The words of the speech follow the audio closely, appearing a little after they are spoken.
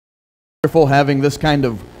Wonderful having this kind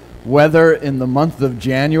of weather in the month of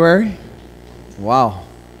January. Wow,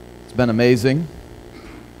 it's been amazing.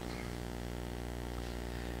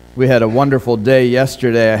 We had a wonderful day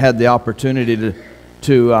yesterday. I had the opportunity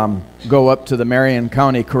to go up to the Marion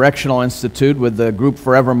County Correctional Institute with the group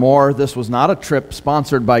Forevermore. This was not a trip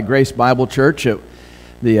sponsored by Grace Bible Church.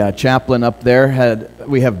 The chaplain up there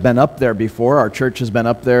we have been up there before. Our church has been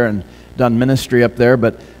up there and done ministry up there,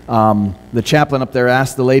 but the chaplain up there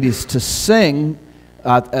asked the ladies to sing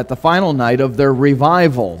at the final night of their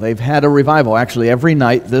revival. They've had a revival actually every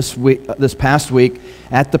night this past week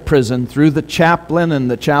at the prison. Through the chaplain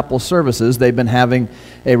and the chapel services, they've been having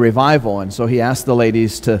a revival, and so he asked the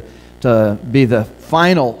ladies to be the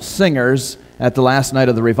final singers at the last night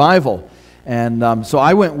of the revival. And so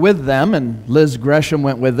I went with them, and Liz Gresham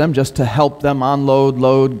went with them just to help them unload,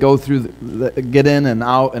 load, go through, get in and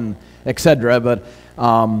out, and etc. But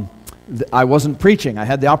I wasn't preaching. I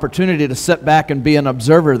had the opportunity to sit back and be an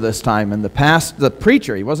observer this time. And the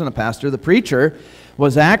preacher, he wasn't a pastor, the preacher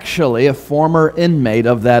was actually a former inmate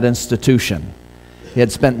of that institution. He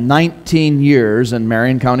had spent 19 years in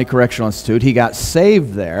Marion County Correctional Institute. He got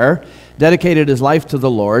saved there, dedicated his life to the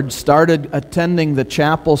Lord, started attending the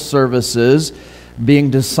chapel services, being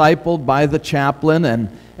discipled by the chaplain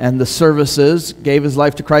and the services, gave his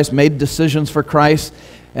life to Christ, made decisions for Christ.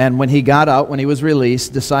 And when he got out, when he was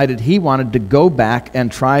released, decided he wanted to go back and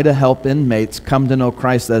try to help inmates come to know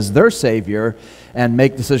Christ as their Savior and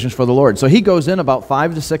make decisions for the Lord. So he goes in about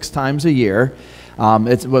 5 to 6 times a year.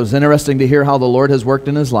 It was interesting to hear how the Lord has worked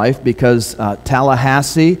in his life, because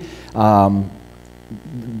Tallahassee, I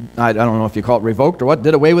don't know if you call it revoked or what,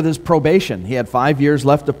 did away with his probation. He had 5 years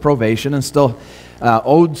left of probation and still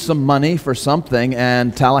owed some money for something,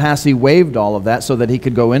 and Tallahassee waived all of that so that he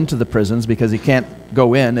could go into the prisons, because he can't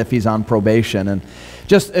go in if he's on probation. And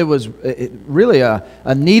just, it was really a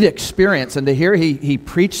neat experience. And to hear he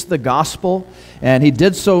preached the gospel, and he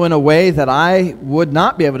did so in a way that I would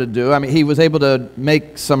not be able to do. I mean, he was able to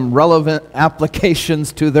make some relevant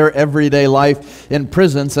applications to their everyday life in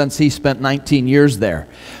prison, since he spent 19 years there.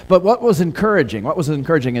 But what was encouraging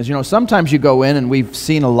is, sometimes you go in, and we've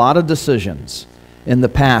seen a lot of decisions in the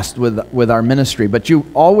past with our ministry, but you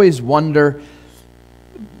always wonder,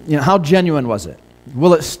 how genuine was it?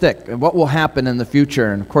 Will it stick? And what will happen in the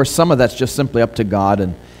future? And of course, some of that's just simply up to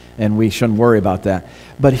God, and we shouldn't worry about that.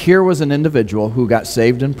 But here was an individual who got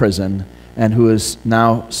saved in prison and who is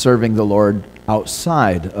now serving the Lord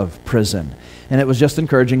outside of prison. And it was just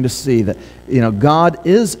encouraging to see that, God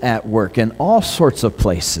is at work in all sorts of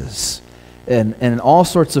places and in all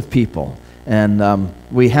sorts of people. And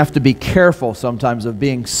we have to be careful sometimes of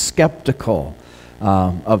being skeptical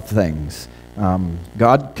of things.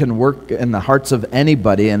 God can work in the hearts of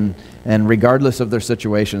anybody, and regardless of their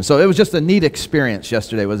situation. So it was just a neat experience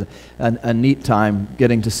yesterday. It was a neat time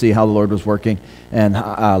getting to see how the Lord was working. And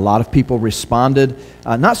a lot of people responded.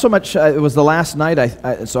 Not so much, it was the last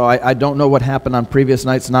night, so I don't know what happened on previous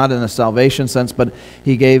nights, not in a salvation sense, but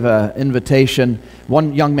he gave an invitation.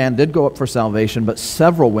 One young man did go up for salvation, but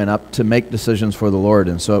several went up to make decisions for the Lord.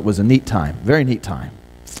 And so it was a neat time, very neat time.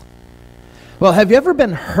 Well, have you ever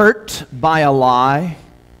been hurt by a lie?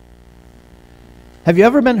 Have you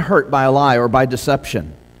ever been hurt by a lie or by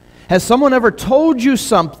deception? Has someone ever told you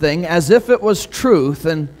something as if it was truth,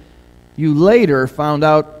 and you later found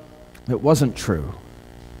out it wasn't true?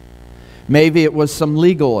 Maybe it was some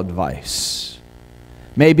legal advice.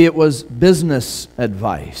 Maybe it was business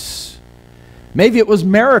advice. Maybe it was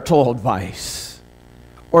marital advice,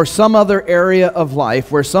 or some other area of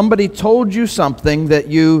life where somebody told you something that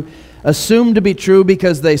you assumed to be true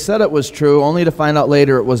because they said it was true, only to find out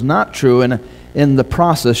later it was not true, and in the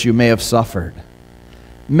process you may have suffered.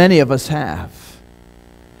 Many of us have.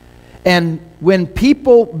 And when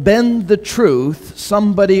people bend the truth,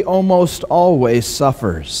 somebody almost always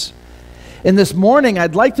suffers. And this morning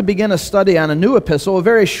I'd like to begin a study on a new epistle, a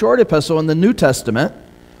very short epistle in the New Testament,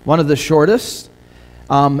 one of the shortest,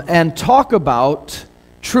 and talk about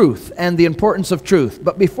truth and the importance of truth.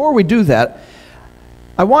 But before we do that,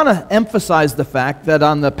 I want to emphasize the fact that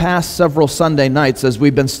on the past several Sunday nights, as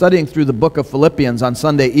we've been studying through the book of Philippians on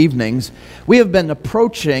Sunday evenings, we have been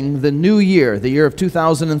approaching the new year, the year of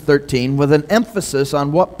 2013, with an emphasis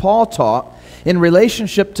on what Paul taught in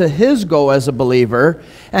relationship to his goal as a believer,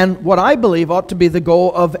 and what I believe ought to be the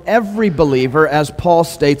goal of every believer, as Paul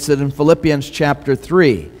states it in Philippians chapter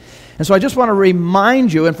 3. And so I just want to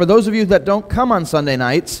remind you, and for those of you that don't come on Sunday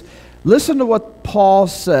nights, listen to what Paul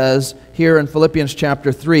says here in Philippians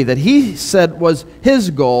chapter 3, that he said was his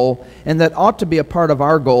goal, and that ought to be a part of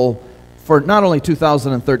our goal for not only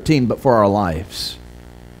 2013, but for our lives.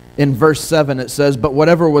 In verse 7 it says, "But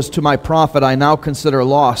whatever was to my profit I now consider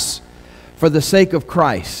loss for the sake of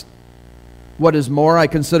Christ. What is more, I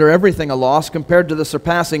consider everything a loss compared to the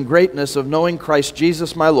surpassing greatness of knowing Christ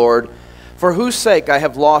Jesus my Lord, for whose sake I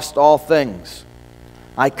have lost all things.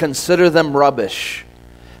 I consider them rubbish,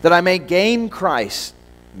 that I may gain Christ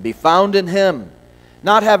and be found in Him,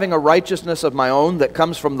 not having a righteousness of my own that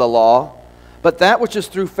comes from the law, but that which is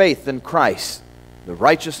through faith in Christ, the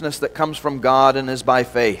righteousness that comes from God and is by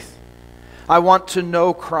faith. I want to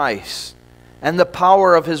know Christ and the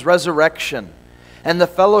power of His resurrection and the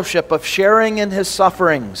fellowship of sharing in His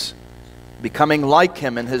sufferings, becoming like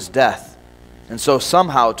Him in His death, and so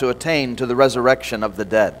somehow to attain to the resurrection of the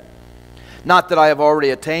dead. Not that I have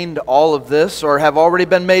already attained all of this or have already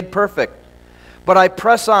been made perfect, but I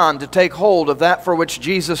press on to take hold of that for which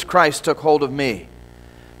Jesus Christ took hold of me.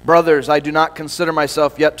 Brothers, I do not consider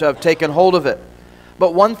myself yet to have taken hold of it.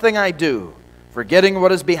 But one thing I do, forgetting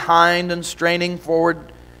what is behind and straining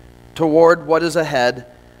forward toward what is ahead,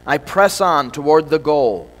 I press on toward the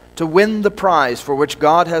goal, to win the prize for which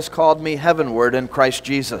God has called me heavenward in Christ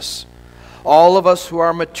Jesus. All of us who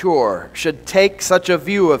are mature should take such a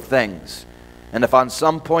view of things. And if on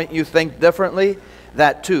some point you think differently,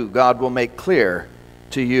 that too God will make clear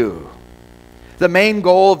to you." The main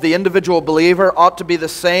goal of the individual believer ought to be the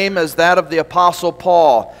same as that of the Apostle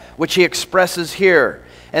Paul, which he expresses here,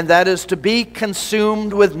 and that is to be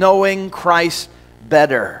consumed with knowing Christ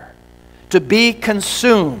better. To be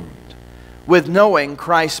consumed with knowing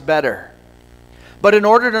Christ better. But in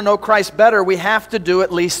order to know Christ better, we have to do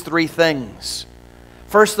at least three things.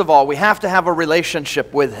 First of all, we have to have a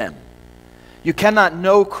relationship with Him. You cannot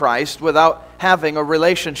know Christ without having a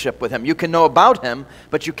relationship with Him. You can know about Him,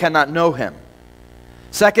 but you cannot know Him.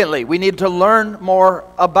 Secondly, we need to learn more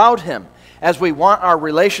about Him. As we want our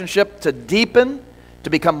relationship to deepen, to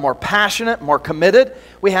become more passionate, more committed,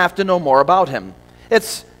 we have to know more about Him.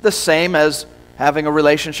 It's the same as having a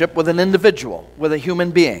relationship with an individual, with a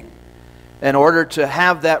human being. In order to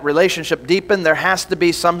have that relationship deepen, there has to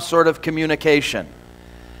be some sort of communication.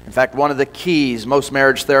 In fact, one of the keys, most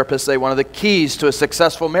marriage therapists say one of the keys to a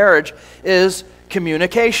successful marriage is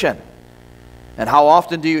communication. And how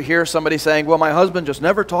often do you hear somebody saying, "Well, my husband just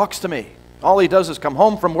never talks to me. All he does is come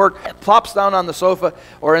home from work, plops down on the sofa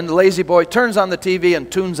or in the lazy boy, turns on the TV and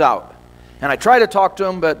tunes out. And I try to talk to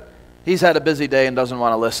him, but he's had a busy day and doesn't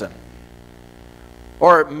want to listen."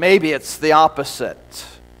 Or maybe it's the opposite.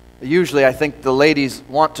 Usually I think the ladies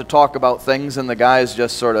want to talk about things and the guys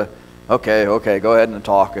just sort of, okay, go ahead and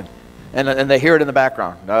talk. And they hear it in the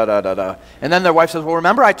background. Da, da, da, da. And then their wife says, "Well,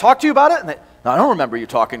 remember I talked to you about it?" And they, "No, I don't remember you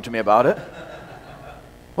talking to me about it."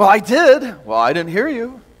 "Well, I did." "Well, I didn't hear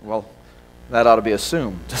you." Well, that ought to be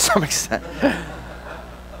assumed to some extent.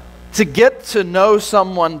 To get to know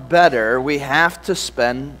someone better, we have to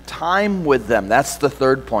spend time with them. That's the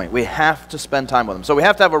third point. We have to spend time with them. So we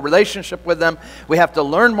have to have a relationship with them, we have to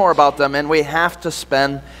learn more about them, and we have to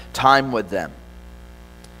spend time with them.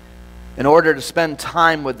 In order to spend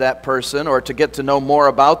time with that person or to get to know more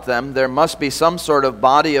about them, there must be some sort of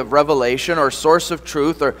body of revelation or source of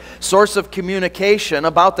truth or source of communication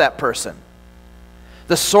about that person.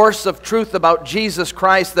 The source of truth about Jesus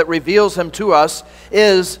Christ that reveals Him to us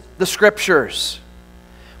is the Scriptures.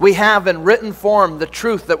 We have in written form the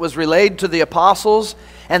truth that was relayed to the apostles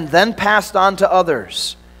and then passed on to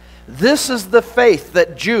others. This is the faith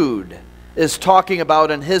that Jude is talking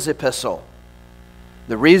about in his epistle.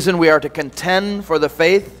 The reason we are to contend for the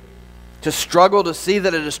faith, to struggle to see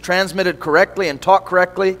that it is transmitted correctly and taught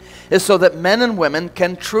correctly, is so that men and women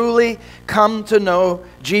can truly come to know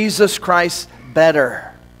Jesus Christ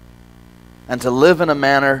better and to live in a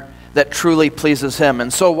manner that truly pleases Him.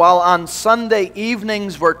 And so while on Sunday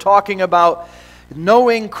evenings we're talking about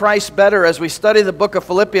knowing Christ better as we study the book of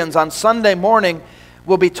Philippians, on Sunday morning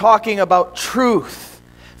we'll be talking about truth,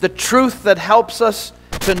 the truth that helps us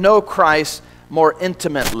to know Christ more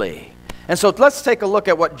intimately. And so let's take a look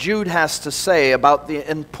at what Jude has to say about the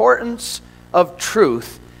importance of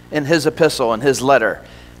truth in his epistle, in his letter.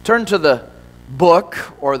 Turn to the book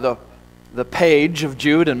or the page of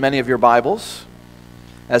Jude in many of your Bibles,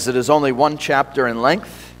 as it is only one chapter in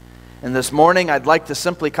length. And this morning I'd like to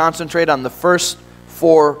simply concentrate on the first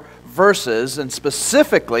 4 verses, and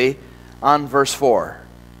specifically on verse 4.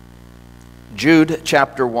 Jude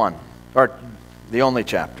chapter 1, or the only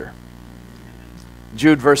chapter.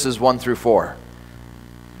 Jude verses 1 through 4.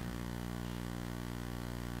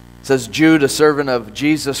 It says, "Jude, a servant of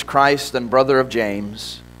Jesus Christ and brother of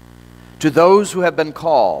James, to those who have been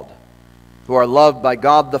called, who are loved by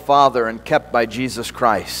God the Father and kept by Jesus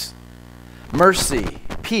Christ, mercy,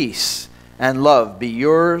 peace, and love be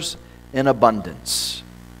yours in abundance.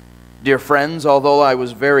 Dear friends, although I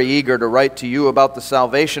was very eager to write to you about the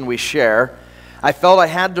salvation we share, I felt I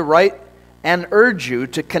had to write and urge you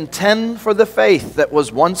to contend for the faith that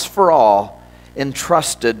was once for all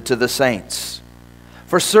entrusted to the saints.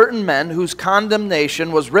 For certain men whose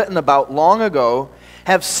condemnation was written about long ago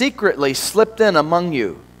have secretly slipped in among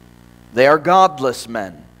you. They are godless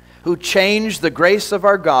men who change the grace of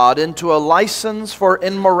our God into a license for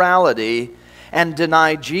immorality and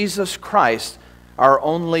deny Jesus Christ, our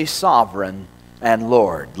only sovereign and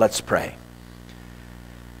Lord. Let's pray.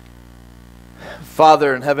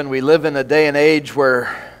 Father in heaven, we live in a day and age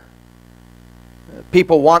where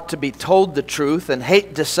people want to be told the truth and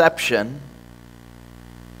hate deception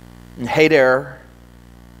and hate error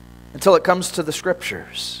until it comes to the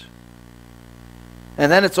Scriptures.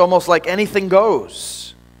 And then it's almost like anything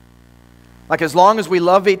goes. Like as long as we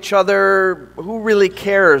love each other, who really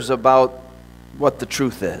cares about what the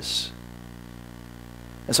truth is?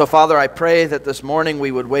 And so, Father, I pray that this morning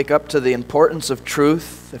we would wake up to the importance of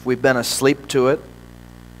truth if we've been asleep to it.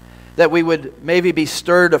 That we would maybe be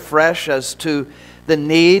stirred afresh as to the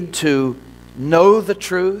need to know the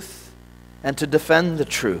truth and to defend the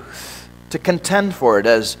truth. To contend for it,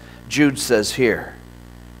 as Jude says here.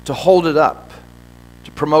 To hold it up.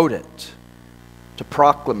 To promote it. To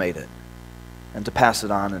proclamate it. And to pass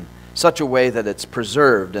it on in such a way that it's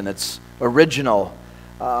preserved in its original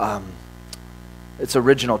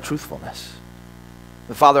truthfulness.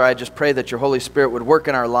 But Father, I just pray that your Holy Spirit would work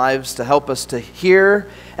in our lives to help us to hear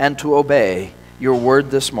and to obey your word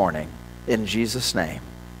this morning. In Jesus' name,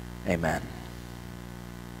 amen.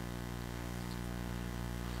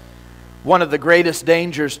 One of the greatest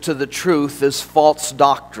dangers to the truth is false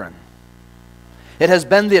doctrine. It has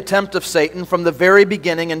been the attempt of Satan from the very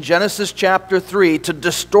beginning in Genesis chapter 3 to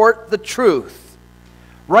distort the truth.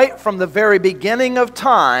 Right from the very beginning of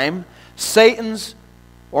time,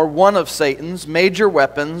 one of Satan's major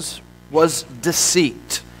weapons was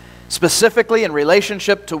deceit, specifically in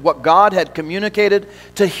relationship to what God had communicated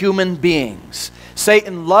to human beings.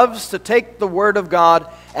 Satan loves to take the Word of God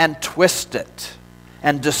and twist it,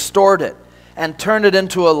 and distort it, and turn it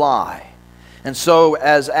into a lie. And so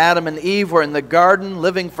as Adam and Eve were in the garden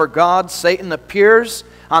living for God, Satan appears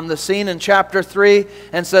on the scene in chapter 3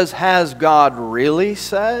 and says, "Has God really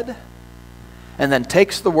said?" And then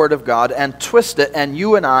takes the Word of God and twists it, and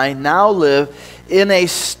you and I now live in a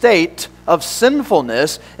state of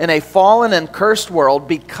sinfulness in a fallen and cursed world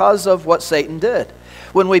because of what Satan did.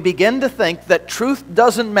 When we begin to think that truth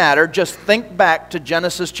doesn't matter, just think back to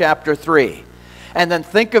Genesis chapter 3. And then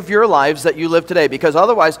think of your lives that you live today. Because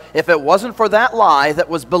otherwise, if it wasn't for that lie that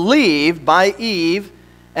was believed by Eve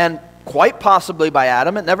and quite possibly by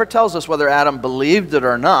Adam, it never tells us whether Adam believed it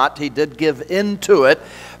or not. He did give in to it.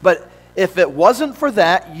 But if it wasn't for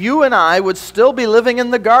that, you and I would still be living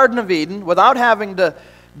in the Garden of Eden without having to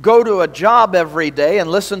go to a job every day and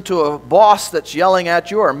listen to a boss that's yelling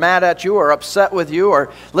at you or mad at you or upset with you, or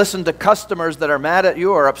listen to customers that are mad at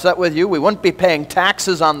you or upset with you. We wouldn't be paying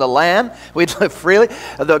taxes on the land. We'd live freely.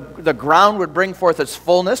 The ground would bring forth its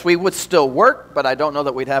fullness. We would still work, but I don't know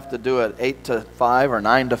that we'd have to do an 8 to 5 or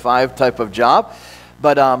 9 to 5 type of job.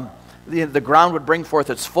 But the ground would bring forth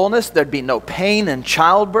its fullness. There'd be no pain in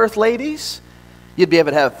childbirth, ladies. You'd be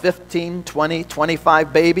able to have 15, 20,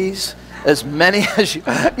 25 babies. As many as you...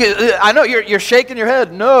 I know you're shaking your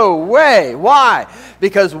head. No way. Why?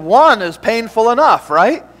 Because one is painful enough,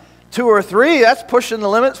 right? 2 or 3, that's pushing the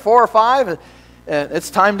limits. 4 or 5,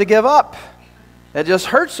 it's time to give up. It just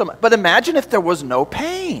hurts so much. But imagine if there was no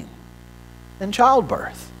pain in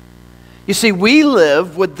childbirth. You see, we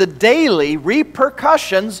live with the daily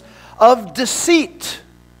repercussions of deceit.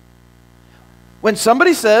 When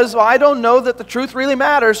somebody says, "Well, I don't know that the truth really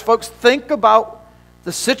matters," folks, think about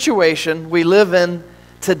the situation we live in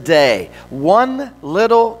today. One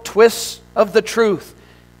little twist of the truth.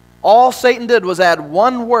 All Satan did was add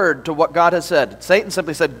one word to what God has said. Satan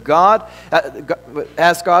simply said,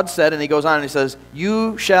 as God said, and he goes on and he says,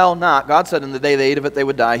 "You shall not." God said in the day they ate of it, they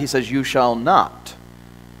would die. He says, "You shall not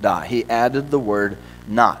die." He added the word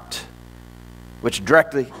 "not," which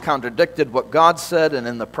directly contradicted what God said, and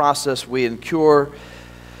in the process we incur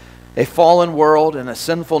a fallen world and a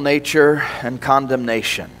sinful nature and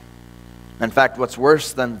condemnation. In fact, what's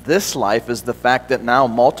worse than this life is the fact that now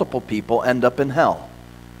multiple people end up in hell.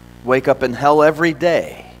 Wake up in hell every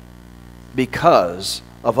day because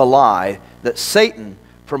of a lie that Satan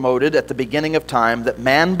promoted at the beginning of time, that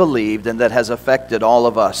man believed, and that has affected all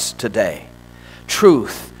of us today.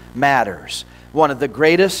 Truth matters. One of the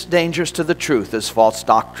greatest dangers to the truth is false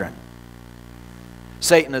doctrine.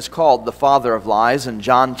 Satan is called the father of lies in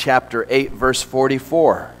John chapter 8, verse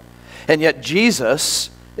 44. And yet Jesus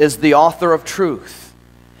is the author of truth.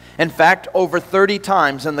 In fact, over 30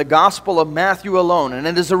 times in the Gospel of Matthew alone, and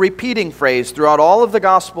it is a repeating phrase throughout all of the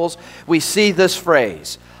Gospels, we see this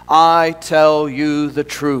phrase, I tell you the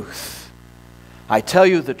truth. I tell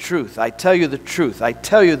you the truth. I tell you the truth. I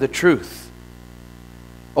tell you the truth.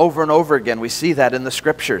 Over and over again, we see that in the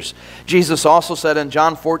Scriptures. Jesus also said in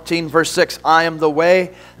John 14, verse 6, I am the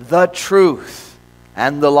way, the truth,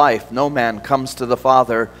 and the life. No man comes to the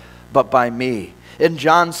Father but by me. In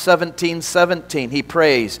John 17:17, he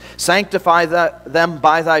prays, sanctify them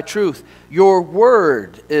by thy truth. Your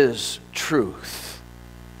word is truth.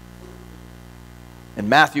 In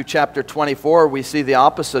Matthew chapter 24, we see the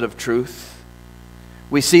opposite of truth.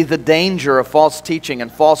 We see the danger of false teaching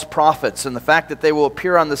and false prophets and the fact that they will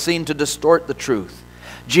appear on the scene to distort the truth.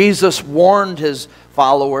 Jesus warned his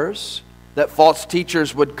followers that false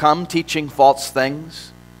teachers would come teaching false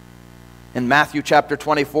things. In Matthew chapter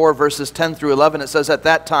 24, verses 10 through 11, it says, at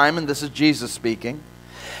that time, and this is Jesus speaking,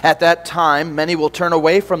 at that time many will turn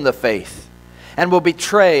away from the faith and will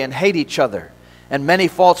betray and hate each other. And many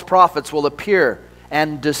false prophets will appear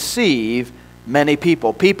and deceive many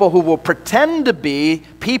people. People who will pretend to be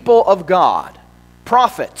people of God,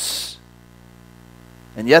 prophets.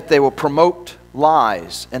 And yet they will promote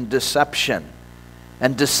lies and deception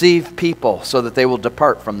and deceive people so that they will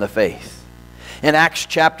depart from the faith. In Acts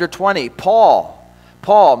chapter 20, Paul,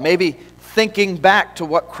 maybe thinking back to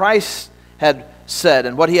what Christ had said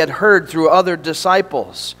and what he had heard through other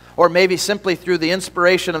disciples, or maybe simply through the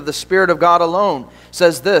inspiration of the Spirit of God alone,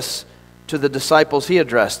 says this to the disciples he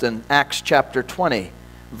addressed in Acts chapter 20,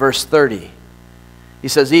 verse 30. He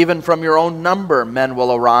says, even from your own number men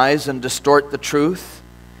will arise and distort the truth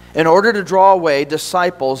in order to draw away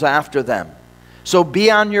disciples after them. So be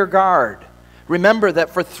on your guard. Remember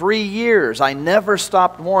that for 3 years I never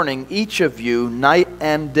stopped warning each of you night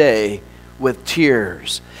and day with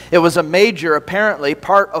tears. It was a major, apparently,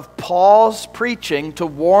 part of Paul's preaching to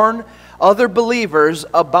warn other believers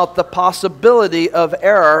about the possibility of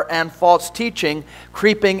error and false teaching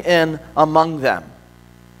creeping in among them.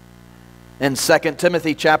 In 2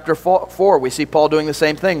 Timothy chapter 4, we see Paul doing the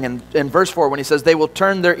same thing. In verse 4, when he says, they will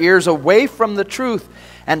turn their ears away from the truth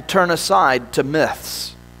and turn aside to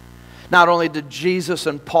myths. Not only did Jesus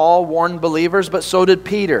and Paul warn believers, but so did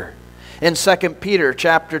Peter. In 2 Peter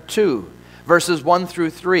chapter 2, verses 1 through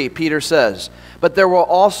 3, Peter says, but there will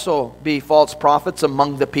also be false prophets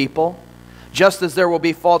among the people, just as there will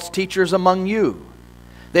be false teachers among you.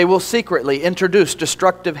 They will secretly introduce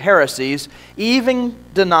destructive heresies, even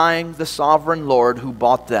denying the sovereign Lord who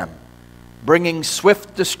bought them, bringing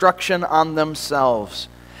swift destruction on themselves.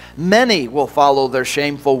 Many will follow their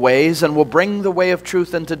shameful ways and will bring the way of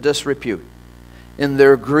truth into disrepute. In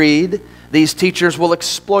their greed, these teachers will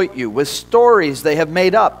exploit you with stories they have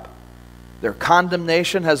made up. Their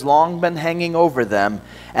condemnation has long been hanging over them,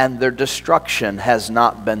 and their destruction has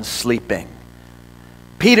not been sleeping.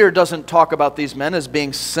 Peter doesn't talk about these men as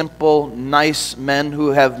being simple, nice men who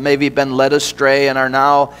have maybe been led astray and are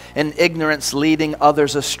now in ignorance leading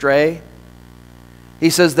others astray. He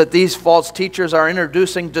says that these false teachers are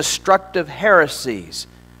introducing destructive heresies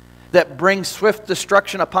that bring swift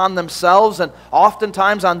destruction upon themselves and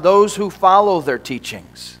oftentimes on those who follow their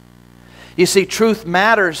teachings. You see, truth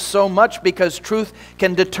matters so much because truth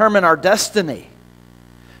can determine our destiny.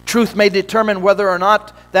 Truth may determine whether or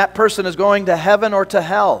not that person is going to heaven or to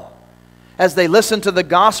hell. As they listen to the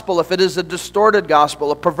gospel, if it is a distorted gospel,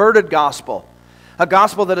 a perverted gospel, a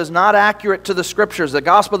gospel that is not accurate to the Scriptures, a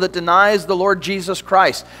gospel that denies the Lord Jesus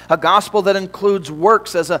Christ, a gospel that includes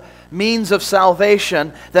works as a means of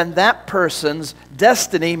salvation, then that person's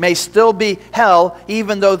destiny may still be hell,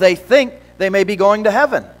 even though they think they may be going to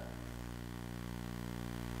heaven.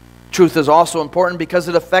 Truth is also important because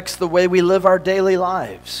it affects the way we live our daily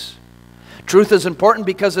lives. Truth is important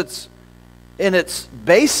because it's, in its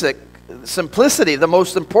basic simplicity, the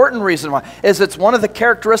most important reason why is it's one of the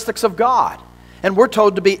characteristics of God. And we're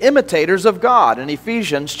told to be imitators of God in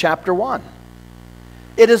Ephesians chapter 1.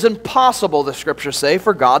 It is impossible, the Scriptures say,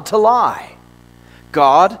 for God to lie.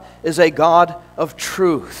 God is a God of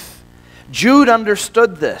truth. Jude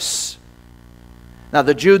understood this. Now,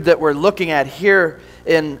 the Jude that we're looking at here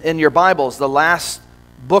in your Bibles, the last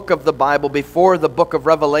book of the Bible before the book of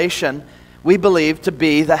Revelation, we believe to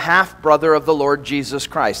be the half-brother of the Lord Jesus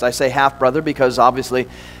Christ. I say half-brother because obviously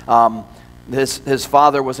his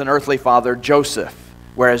father was an earthly father, Joseph,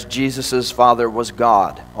 whereas Jesus' father was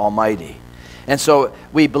God Almighty. And so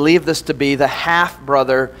we believe this to be the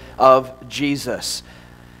half-brother of Jesus.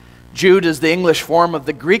 Jude is the English form of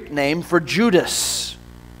the Greek name for Judas.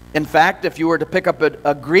 In fact, if you were to pick up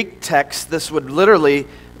a Greek text, this would literally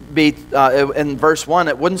be, in verse 1,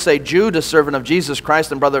 it wouldn't say Jude, a servant of Jesus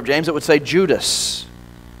Christ and brother of James. It would say Judas.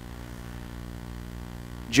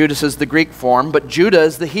 Judas is the Greek form, but Judah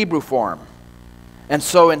is the Hebrew form. And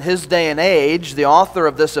so in his day and age, the author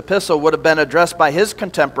of this epistle would have been addressed by his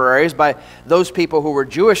contemporaries, by those people who were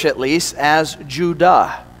Jewish at least, as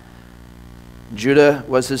Judah. Judah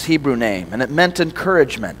was his Hebrew name, and it meant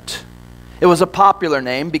encouragement. It was a popular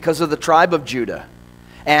name because of the tribe of Judah,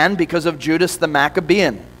 and because of Judas the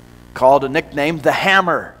Maccabean, called a nickname the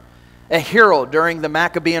Hammer, a hero during the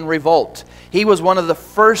Maccabean revolt. He was one of the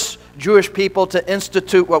first Jewish people to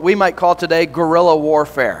institute what we might call today guerrilla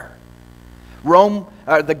warfare.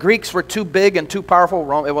 The Greeks were too big and too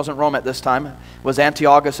powerful. It wasn't Rome at this time. It was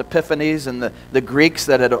Antiochus Epiphanes and the Greeks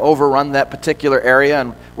that had overrun that particular area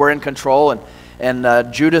and were in control.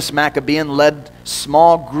 And Judas Maccabean led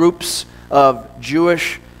small groups of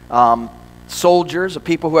Jewish soldiers, of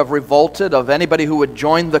people who have revolted, of anybody who would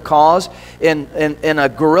join the cause in a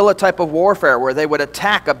guerrilla type of warfare where they would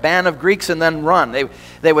attack a band of Greeks and then run.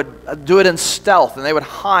 They would do it in stealth, and they would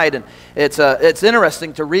hide. And it's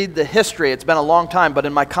interesting to read the history. It's been a long time, but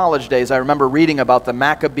in my college days I remember reading about the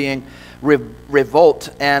Maccabean revolt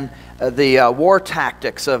and the war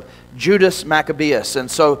tactics of Judas Maccabeus.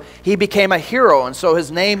 And so he became a hero, and so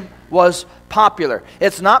his name was popular.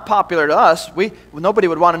 It's not popular to us. Nobody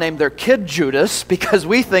would want to name their kid Judas, because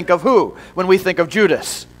we think of who when we think of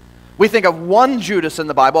Judas? We think of one Judas in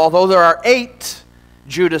the Bible. Although there are 8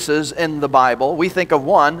 Judases in the Bible, we think of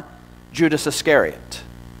one, Judas Iscariot.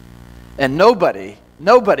 And nobody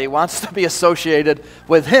wants to be associated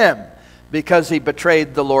with him because he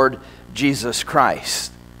betrayed the Lord Jesus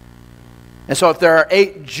Christ. And so if there are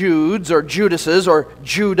 8 Judes or Judases or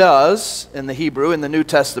Judas in the Hebrew in the New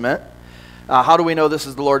Testament, how do we know this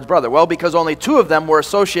is the Lord's brother? Well, because only 2 of them were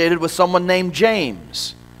associated with someone named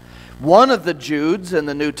James. One of the Judes in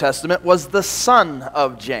the New Testament was the son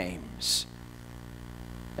of James.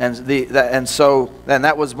 And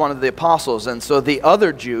that was one of the apostles. And so the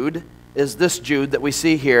other Jude is this Jude that we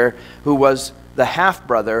see here, who was the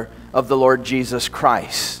half-brother of the Lord Jesus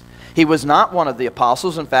Christ. He was not one of the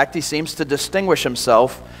apostles. In fact, he seems to distinguish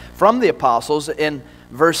himself from the apostles in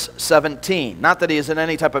verse 17. Not that he is in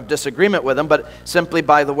any type of disagreement with them, but simply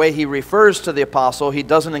by the way he refers to the apostle, he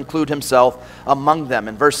doesn't include himself among them.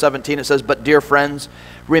 In verse 17 it says, "But dear friends,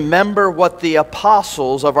 remember what the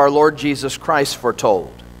apostles of our Lord Jesus Christ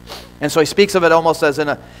foretold." And so he speaks of it almost as in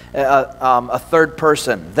a third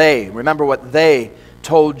person. They, remember what they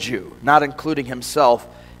told you, not including himself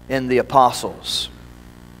in the apostles.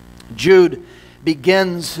 Jude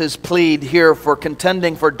begins his plead here for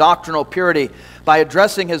contending for doctrinal purity by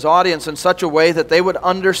addressing his audience in such a way that they would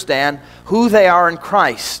understand who they are in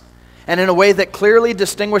Christ, and in a way that clearly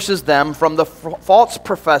distinguishes them from the false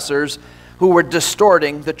professors who were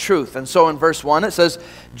distorting the truth. And so in verse 1 it says,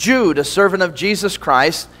 "Jude, a servant of Jesus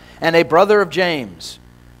Christ and a brother of James,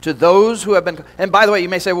 to those who have been..." And by the way, you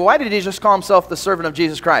may say, well, why did he just call himself the servant of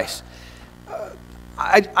Jesus Christ?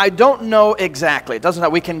 I don't know exactly. It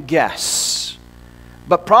doesn't. We can guess.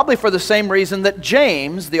 But probably for the same reason that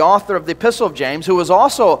James, the author of the Epistle of James, who was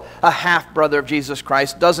also a half-brother of Jesus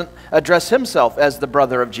Christ, doesn't address himself as the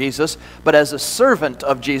brother of Jesus, but as a servant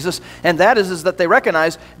of Jesus. And that is that they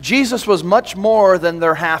recognize Jesus was much more than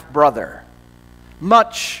their half-brother.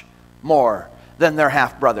 Much more than their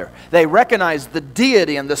half-brother. They recognize the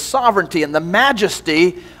deity and the sovereignty and the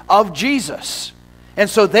majesty of Jesus. And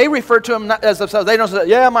so they refer to him not as themselves. They don't say,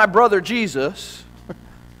 "Yeah, my brother Jesus."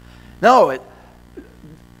 No,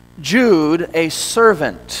 Jude, a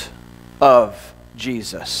servant of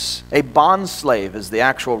Jesus. A bondslave is the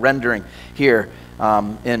actual rendering here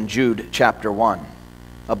in Jude chapter 1.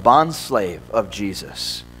 A bondslave of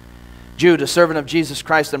Jesus. Jude, a servant of Jesus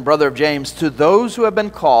Christ and brother of James, to those who have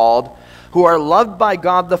been called, who are loved by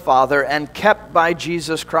God the Father and kept by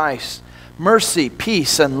Jesus Christ. Mercy,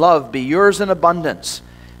 peace, and love be yours in abundance.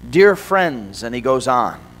 Dear friends, and he goes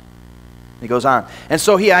on. He goes on. And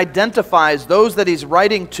so he identifies those that he's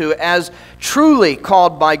writing to as truly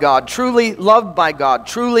called by God, truly loved by God,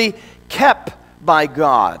 truly kept by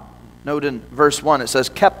God. Note in verse 1 it says,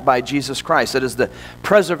 kept by Jesus Christ. It is the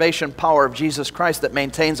preservation power of Jesus Christ that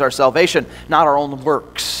maintains our salvation, not our own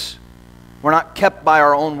works. We're not kept by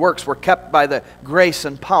our own works. We're kept by the grace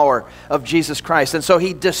and power of Jesus Christ. And so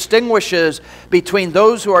he distinguishes between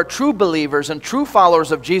those who are true believers and true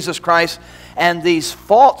followers of Jesus Christ and these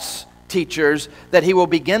false teachers that he will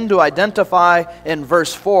begin to identify in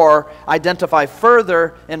verse 4, identify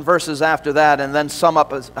further in verses after that, and then sum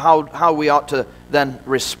up as how we ought to then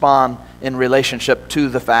respond in relationship to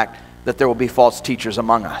the fact that there will be false teachers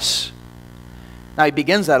among us. Now he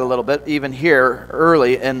begins that a little bit even here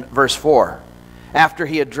early in verse 4. After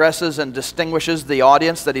he addresses and distinguishes the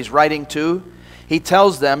audience that he's writing to, he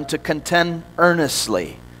tells them to contend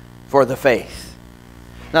earnestly for the faith.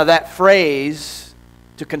 Now that phrase,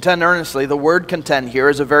 to contend earnestly, the word contend here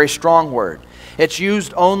is a very strong word. It's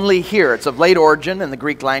used only here. It's of late origin in the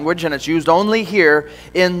Greek language, and it's used only here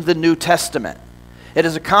in the New Testament. It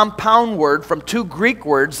is a compound word from two Greek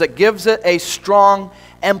words that gives it a strong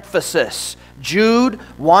emphasis. Jude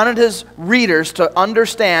wanted his readers to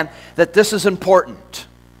understand that this is important.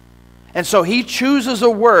 And so he chooses a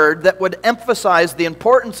word that would emphasize the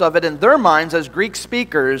importance of it in their minds as Greek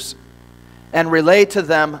speakers and relay to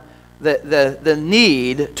them the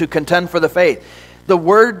need to contend for the faith. The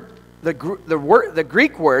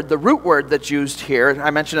Greek word, the root word that's used here,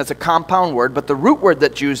 I mentioned it's a compound word, but the root word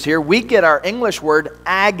that's used here, we get our English word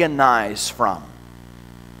agonize from.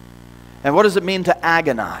 And what does it mean to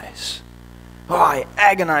agonize? Oh, I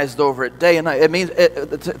agonized over it day and night. It means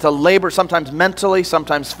to labor sometimes mentally,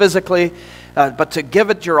 sometimes physically, but to give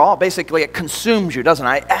it your all. Basically, it consumes you, doesn't it?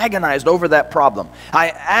 I agonized over that problem. I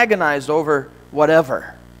agonized over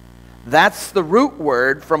whatever. That's the root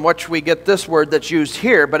word from which we get this word that's used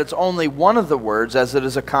here, but it's only one of the words as it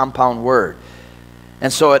is a compound word.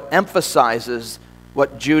 And so it emphasizes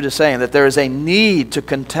what Jude is saying, that there is a need to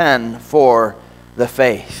contend for the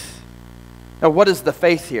faith. Now, what is the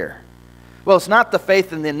faith here? Well, it's not the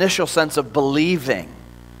faith in the initial sense of believing,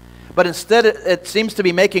 but instead it seems to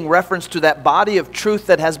be making reference to that body of truth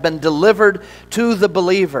that has been delivered to the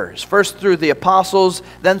believers, first through the apostles,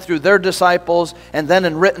 then through their disciples, and then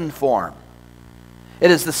in written form. It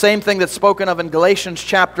is the same thing that's spoken of in Galatians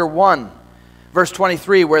chapter 1, verse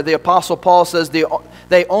 23, where the apostle Paul says,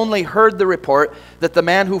 they only heard the report that the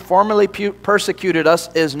man who formerly persecuted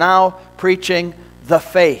us is now preaching the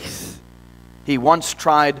faith he once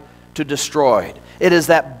tried to destroy. It is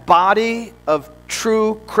that body of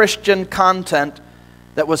true Christian content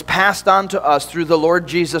that was passed on to us through the Lord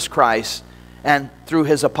Jesus Christ and through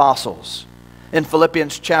his apostles. In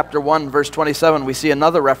Philippians chapter 1, verse 27, we see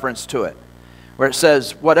another reference to it, where it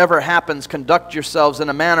says, whatever happens, conduct yourselves in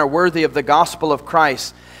a manner worthy of the gospel of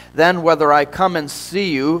Christ. Then whether I come and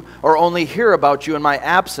see you or only hear about you in my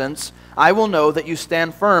absence, I will know that you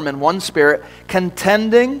stand firm in one spirit,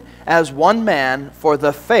 contending as one man for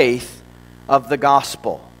the faith of the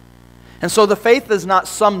gospel. And so the faith is not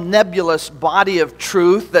some nebulous body of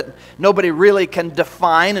truth that nobody really can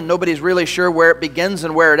define and nobody's really sure where it begins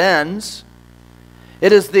and where it ends.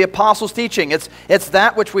 It is the apostles' teaching. It's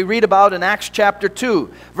that which we read about in Acts chapter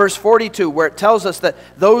 2, verse 42, where it tells us that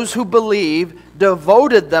those who believe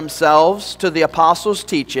devoted themselves to the apostles'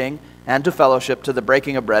 teaching and to fellowship, to the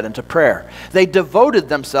breaking of bread, and to prayer. They devoted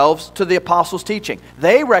themselves to the apostles' teaching.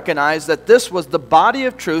 They recognized that this was the body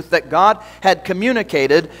of truth that God had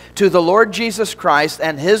communicated to the Lord Jesus Christ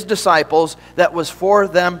and his disciples that was for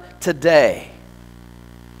them today.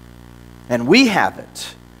 And we have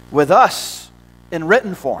it with us in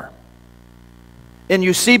written form. In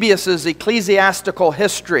Eusebius's Ecclesiastical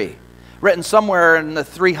History, written somewhere in the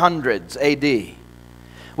 300s AD,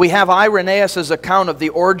 we have Irenaeus' account of the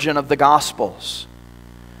origin of the Gospels.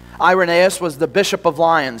 Irenaeus was the bishop of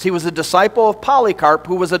Lyons. He was a disciple of Polycarp,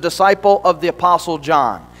 who was a disciple of the Apostle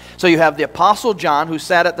John. So you have the Apostle John, who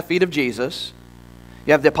sat at the feet of Jesus.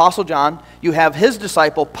 You have the Apostle John. You have his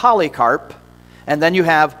disciple Polycarp. And then you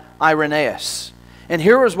have Irenaeus. And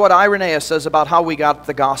here is what Irenaeus says about how we got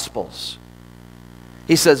the Gospels.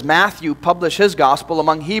 He says, Matthew published his Gospel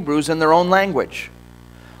among Hebrews in their own language,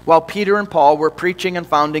 while Peter and Paul were preaching and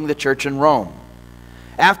founding the church in Rome.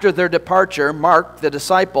 After their departure, Mark, the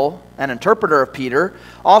disciple and interpreter of Peter,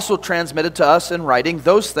 also transmitted to us in writing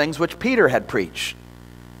those things which Peter had preached.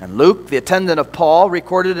 And Luke, the attendant of Paul,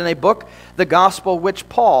 recorded in a book the gospel which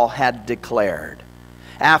Paul had declared.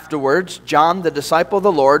 Afterwards, John, the disciple of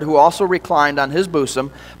the Lord, who also reclined on his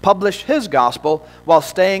bosom, published his gospel while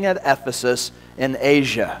staying at Ephesus in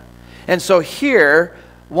Asia. And so here,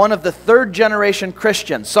 one of the third generation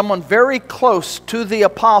Christians, someone very close to the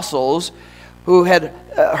apostles, who had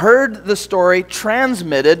heard the story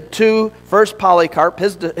transmitted to first Polycarp,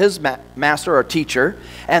 his master or teacher,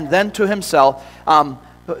 and then to himself,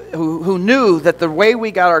 who knew that the way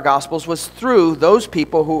we got our Gospels was through those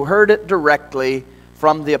people who heard it directly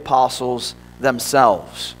from the apostles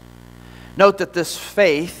themselves. Note that this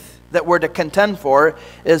faith that we're to contend for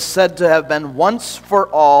is said to have been once for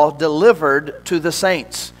all delivered to the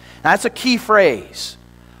saints. Now, that's a key phrase.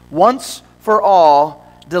 Once for all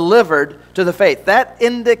delivered to the faith. That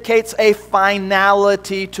indicates a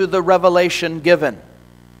finality to the revelation given.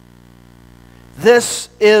 This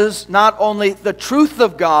is not only the truth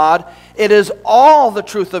of God It is all the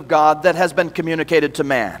truth of God that has been communicated to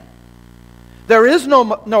man. There is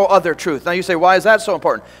no other truth. Now you say, why is that so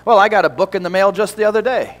important? Well, I got a book in the mail just the other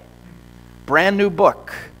day. Brand new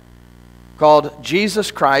book called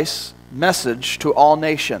Jesus Christ's Message to All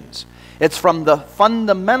Nations. It's from the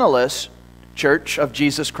Fundamentalist Church of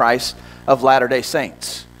Jesus Christ of Latter-day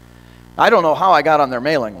Saints. I don't know how I got on their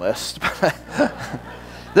mailing list.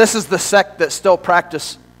 This is the sect that still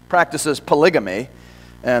practices polygamy,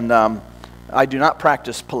 and I do not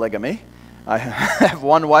practice polygamy. I have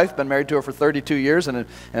one wife, been married to her for 32 years, and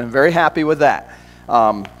I'm very happy with that.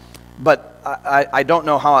 But I don't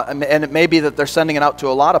know how, and it may be that they're sending it out to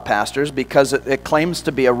a lot of pastors because it claims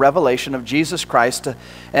to be a revelation of Jesus Christ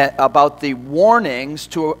about the warnings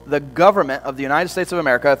to the government of the United States of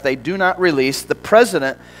America if they do not release the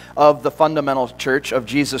president of the Fundamental Church of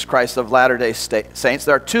Jesus Christ of Latter-day Saints.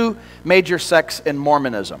 There are two major sects in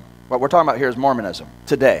Mormonism. What we're talking about here is Mormonism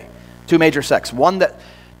today. Two major sects. One that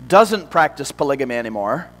doesn't practice polygamy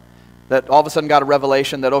anymore, that all of a sudden got a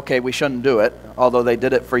revelation that, okay, we shouldn't do it, although they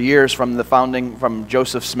did it for years from the founding, from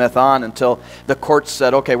Joseph Smith on, until the courts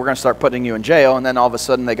said, okay, we're going to start putting you in jail, and then all of a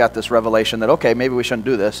sudden they got this revelation that, okay, maybe we shouldn't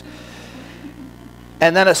do this.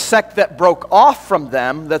 And then a sect that broke off from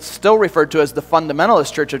them, that's still referred to as the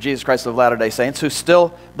Fundamentalist Church of Jesus Christ of Latter-day Saints, who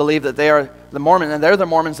still believe that they are the Mormons, and they're the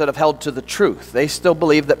Mormons that have held to the truth. They still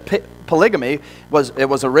believe that polygamy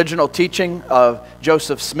was original teaching of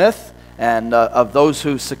Joseph Smith, and of those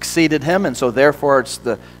who succeeded him, and so therefore it's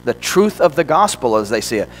the truth of the gospel as they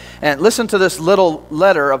see it. And listen to this little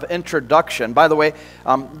letter of introduction. By the way,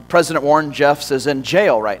 President Warren Jeffs is in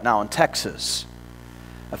jail right now in Texas.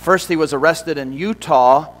 At first he was arrested in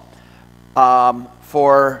Utah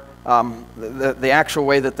for the actual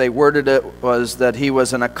way that they worded it was that he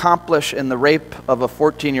was an accomplice in the rape of a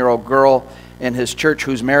 14-year-old girl in his church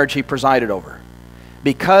whose marriage he presided over.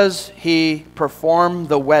 Because he performed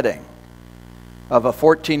the wedding of a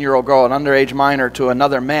 14-year-old girl, an underage minor, to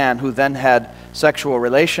another man who then had sexual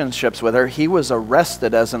relationships with her, he was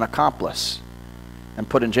arrested as an accomplice and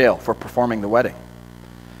put in jail for performing the wedding.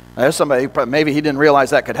 Now, there's somebody, maybe he didn't realize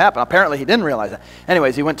that could happen. Apparently he didn't realize that.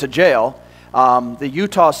 Anyways, he went to jail. The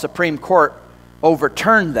Utah Supreme Court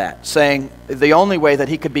overturned that, saying the only way that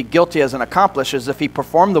he could be guilty as an accomplice is if he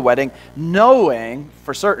performed the wedding knowing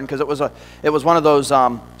for certain, because it was one of those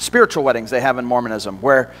spiritual weddings they have in Mormonism,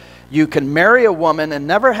 where you can marry a woman and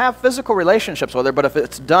never have physical relationships with her, but if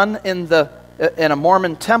it's done in a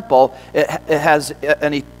Mormon temple, it has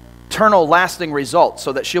an eternal lasting result,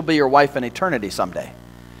 so that she'll be your wife in eternity someday.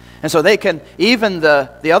 And so they can, even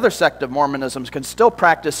the other sect of Mormonism can still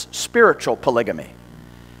practice spiritual polygamy.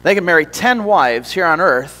 They can marry 10 wives here on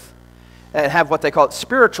earth and have what they call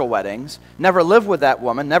spiritual weddings, never live with that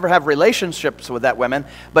woman, never have relationships with that woman,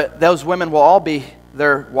 but those women will all be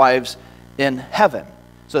their wives in heaven,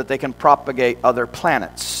 so that they can propagate other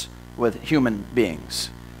planets with human beings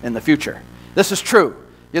in the future. This is true.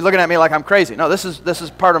 You're looking at me like I'm crazy. No, this is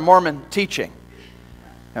part of Mormon teaching.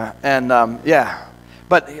 Yeah.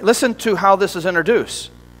 But listen to how this is introduced.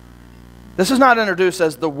 This is not introduced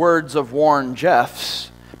as the words of Warren Jeffs.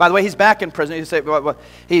 By the way, he's back in prison. You say, well,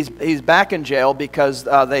 he's back in jail because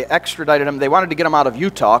they extradited him. They wanted to get him out of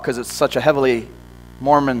Utah because it's such a heavily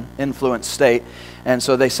Mormon-influenced state. And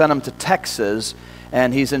so they sent him to Texas.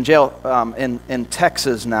 And he's in jail in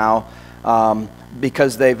Texas now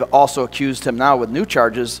because they've also accused him now with new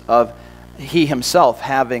charges of he himself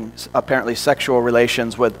having apparently sexual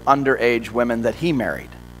relations with underage women that he married.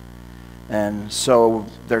 And so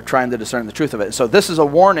they're trying to discern the truth of it. So this is a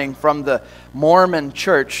warning from the Mormon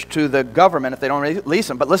church to the government if they don't release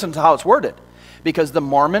him. But listen to how it's worded. Because the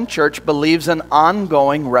Mormon church believes in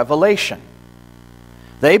ongoing revelation.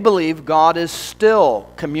 They believe God is still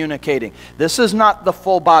communicating. This is not the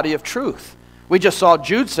full body of truth. We just saw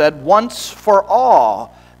Jude said, once for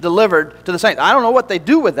all delivered to the saints. I don't know what they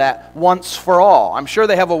do with that, once for all. I'm sure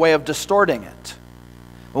they have a way of distorting it.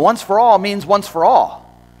 But once for all means once for all.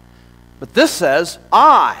 But this says,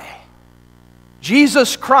 I,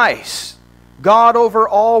 Jesus Christ, God over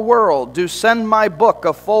all world, do send my book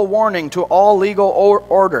of full warning to all legal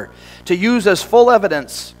order, to use as full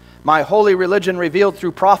evidence my holy religion revealed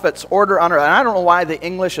through prophets, order, honor. And I don't know why the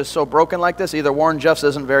English is so broken like this. Either Warren Jeffs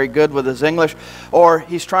isn't very good with his English, or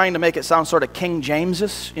he's trying to make it sound sort of King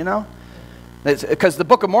James-ish, you know? Because the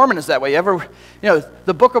Book of Mormon is that way.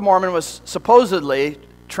 The Book of Mormon was supposedly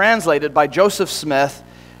translated by Joseph Smith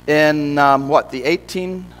in, the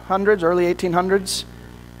 1800s, early 1800s?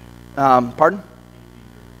 Pardon?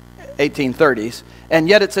 1830s. And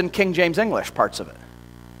yet it's in King James English, parts of it.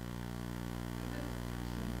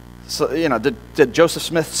 So, did Joseph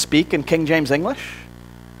Smith speak in King James English?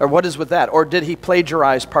 Or what is with that? Or did he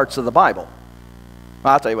plagiarize parts of the Bible?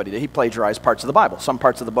 Well, I'll tell you what he did. He plagiarized parts of the Bible. Some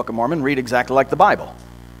parts of the Book of Mormon read exactly like the Bible.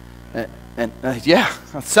 Yeah,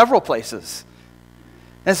 several places.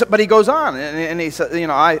 And so, but he goes on, and he says, he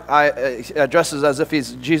addresses as if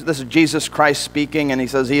this is Jesus Christ speaking, and he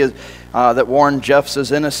says, he is that Warren Jeffs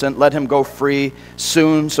is innocent, let him go free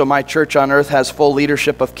soon, so my church on earth has full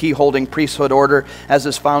leadership of key-holding priesthood order, as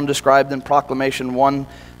is found described in Proclamation 1.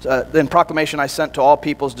 In proclamation I sent to all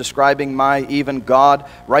peoples, describing my even God,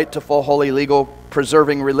 right to full, holy, legal,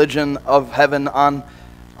 preserving religion of heaven on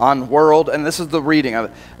world, and this is the reading of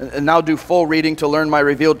it. And now do full reading to learn my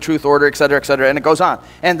revealed truth order, etc., and it goes on.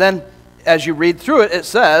 And then, as you read through it, it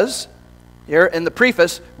says, here in the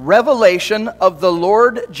preface, revelation of the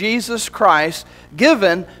Lord Jesus Christ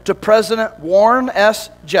given to President Warren S.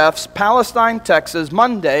 Jeffs, Palestine, Texas,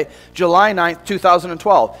 Monday, July 9th,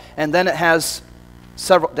 2012. And then it has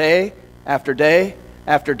several day after day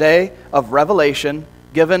after day of revelation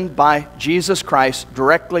given by Jesus Christ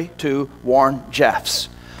directly to Warren Jeffs.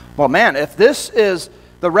 Well, man, if this is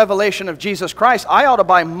the revelation of Jesus Christ, I ought to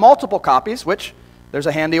buy multiple copies, which there's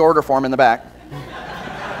a handy order form in the back,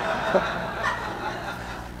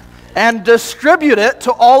 and distribute it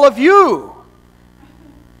to all of you.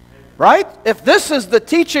 Right? If this is the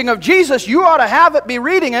teaching of Jesus, you ought to have it, be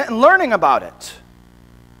reading it and learning about it.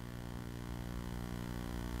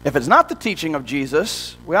 If it's not the teaching of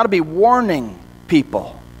Jesus, we ought to be warning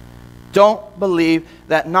people. Don't believe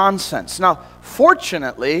that nonsense. Now,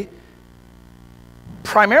 fortunately,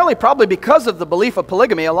 primarily probably because of the belief of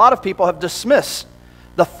polygamy, a lot of people have dismissed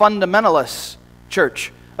the fundamentalist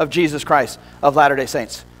Church of Jesus Christ of Latter-day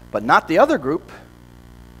Saints, but not the other group.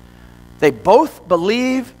 They both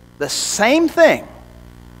believe the same thing.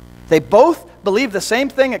 They both believe the same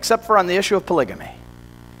thing except for on the issue of polygamy.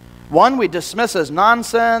 One we dismiss as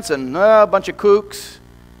nonsense and a bunch of kooks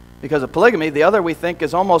because of polygamy. The other we think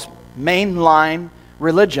is almost mainline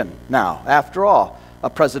religion now. After all, a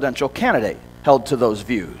presidential candidate held to those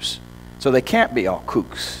views. So they can't be all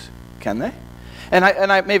kooks, can they? And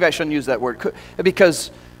I maybe I shouldn't use that word, because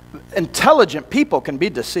intelligent people can be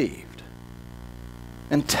deceived.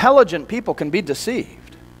 Intelligent people can be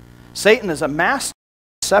deceived. Satan is a master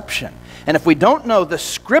of deception. And if we don't know the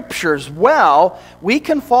Scriptures well, we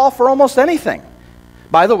can fall for almost anything.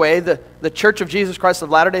 By the way, the Church of Jesus Christ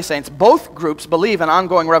of Latter-day Saints, both groups believe in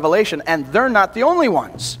ongoing revelation, and they're not the only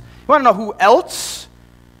ones. You want to know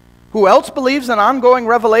who else believes in ongoing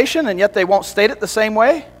revelation, and yet they won't state it the same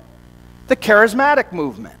way? The charismatic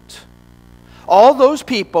movement. All those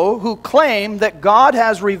people who claim that God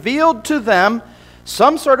has revealed to them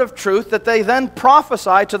some sort of truth that they then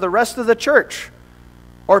prophesy to the rest of the church,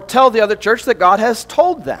 or tell the other church that God has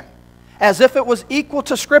told them, as if it was equal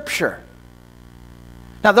to Scripture.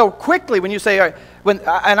 Now, though, quickly, when you say, and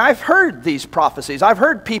I've heard these prophecies, I've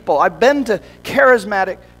heard people, I've been to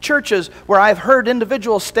charismatic churches where I've heard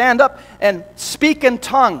individuals stand up and speak in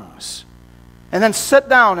tongues, and then sit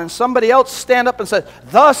down, and somebody else stand up and say,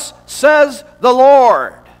 "Thus says the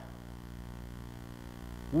Lord."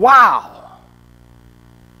 Wow.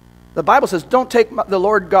 The Bible says, don't take the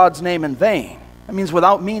Lord God's name in vain. That means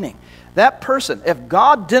without meaning. That person, if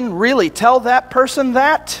God didn't really tell that person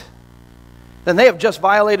that, then they have just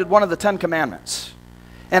violated one of the 10 Commandments.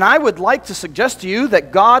 And I would like to suggest to you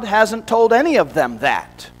that God hasn't told any of them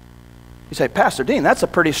that. You say, Pastor Dean, that's a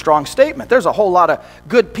pretty strong statement. There's a whole lot of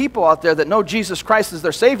good people out there that know Jesus Christ as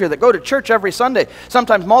their Savior, that go to church every Sunday,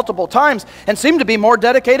 sometimes multiple times, and seem to be more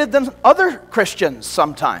dedicated than other Christians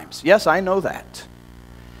sometimes. Yes, I know that.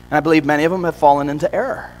 And I believe many of them have fallen into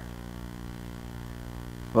error.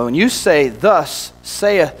 Well, when you say, "Thus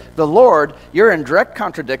saith the Lord," you're in direct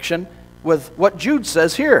contradiction with what Jude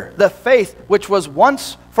says here. The faith which was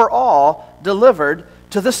once for all delivered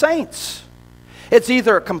to the saints. It's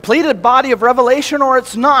either a completed body of revelation or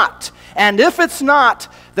it's not. And if it's not,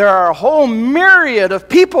 there are a whole myriad of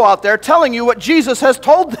people out there telling you what Jesus has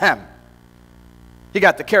told them. You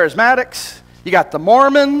got the charismatics, you got the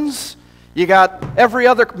Mormons, you got every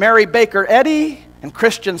other Mary Baker Eddy and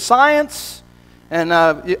Christian Science. And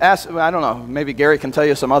you ask, I don't know, maybe Gary can tell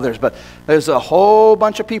you some others, but there's a whole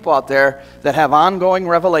bunch of people out there that have ongoing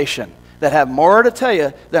revelation, that have more to tell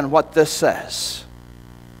you than what this says.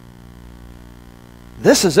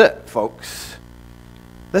 This is it, folks.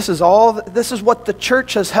 This is what the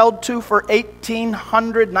church has held to for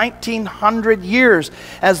 1,800, 1,900 years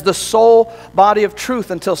as the sole body of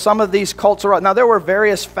truth until some of these cults are out. Now, there were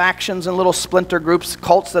various factions and little splinter groups,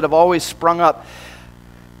 cults that have always sprung up.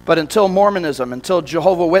 But until Mormonism, until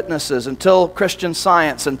Jehovah's Witnesses, until Christian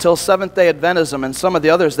Science, until Seventh-day Adventism and some of the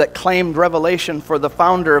others that claimed revelation for the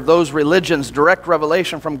founder of those religions, direct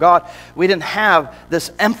revelation from God, we didn't have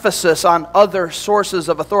this emphasis on other sources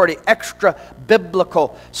of authority, extra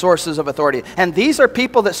biblical sources of authority. And these are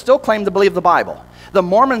people that still claim to believe the Bible. The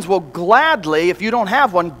Mormons will gladly, if you don't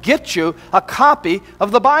have one, get you a copy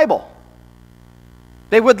of the Bible.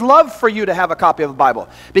 They would love for you to have a copy of the Bible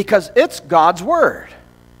because it's God's Word.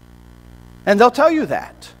 And they'll tell you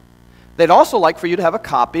that. They'd also like for you to have a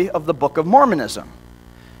copy of the Book of Mormonism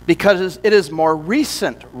because it is more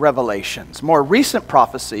recent revelations, more recent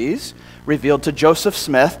prophecies revealed to Joseph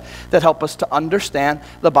Smith that help us to understand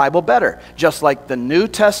the Bible better. Just like the New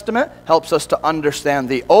Testament helps us to understand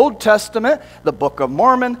the Old Testament, the Book of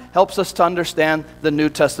Mormon helps us to understand the New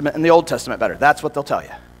Testament and the Old Testament better. That's what they'll tell you.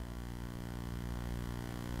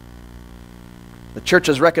 The church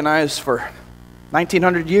has recognized for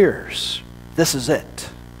 1900 years, this is it.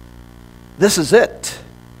 This is it.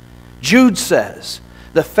 Jude says,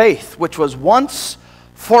 the faith which was once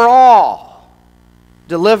for all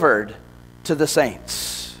delivered to the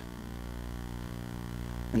saints.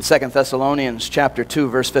 In 2 Thessalonians chapter 2,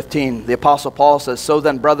 verse 15, the Apostle Paul says, so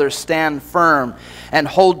then, brothers, stand firm and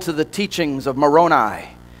hold to the teachings of Moroni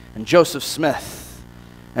and Joseph Smith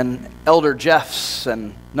and Elder Jeffs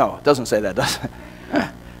and... No, it doesn't say that, does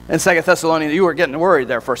it? In 2 Thessalonians, you were getting worried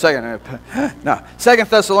there for a second. No. 2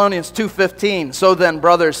 Thessalonians 2:15, so then,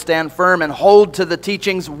 brothers, stand firm and hold to the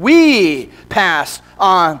teachings we pass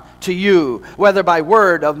on to you, whether by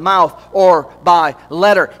word of mouth or by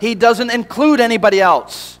letter. He doesn't include anybody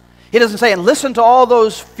else. He doesn't say, and listen to all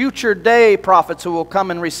those future day prophets who will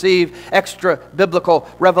come and receive extra biblical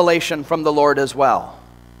revelation from the Lord as well.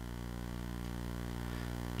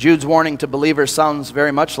 Jude's warning to believers sounds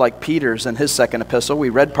very much like Peter's in his second epistle. We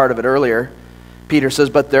read part of it earlier. Peter says,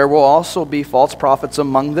 but there will also be false prophets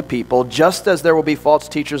among the people, just as there will be false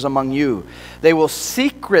teachers among you. They will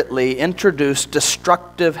secretly introduce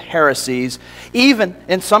destructive heresies, even,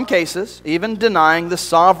 in some cases, even denying the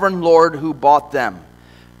sovereign Lord who bought them,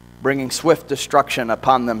 bringing swift destruction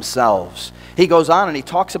upon themselves. He goes on and he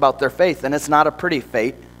talks about their faith, and it's not a pretty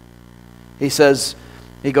fate.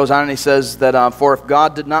 He goes on and he says that, for if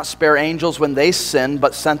God did not spare angels when they sinned,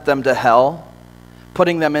 but sent them to hell,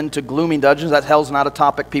 putting them into gloomy dungeons, that hell's not a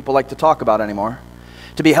topic people like to talk about anymore,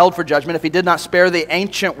 to be held for judgment. If he did not spare the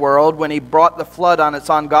ancient world when he brought the flood on its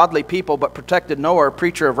ungodly people, but protected Noah, a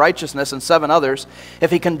preacher of righteousness, and 7 others,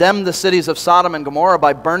 if he condemned the cities of Sodom and Gomorrah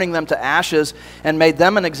by burning them to ashes and made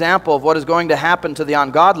them an example of what is going to happen to the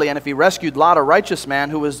ungodly, and if he rescued Lot, a righteous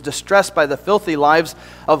man who was distressed by the filthy lives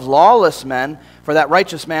of lawless men, for that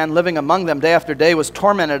righteous man living among them day after day was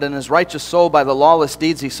tormented in his righteous soul by the lawless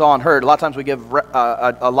deeds he saw and heard. A lot of times we give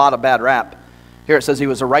a lot of bad rap. Here it says he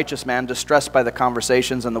was a righteous man, distressed by the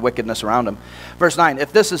conversations and the wickedness around him. Verse 9,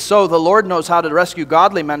 if this is so, the Lord knows how to rescue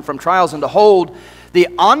godly men from trials and to hold the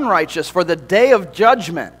unrighteous for the day of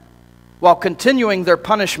judgment while continuing their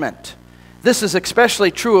punishment. This is especially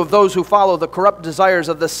true of those who follow the corrupt desires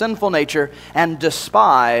of the sinful nature and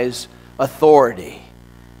despise authority.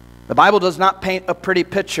 The Bible does not paint a pretty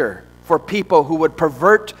picture for people who would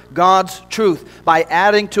pervert God's truth by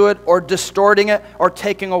adding to it or distorting it or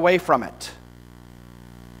taking away from it.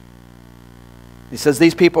 He says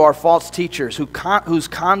these people are false teachers whose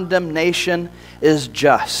condemnation is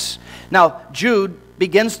just. Now, Jude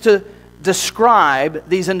begins to describe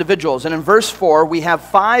these individuals. And in verse 4, we have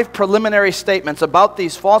 5 preliminary statements about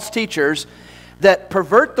these false teachers that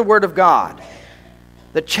pervert the Word of God,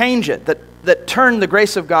 that change it, that turn the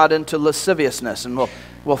grace of God into lasciviousness. And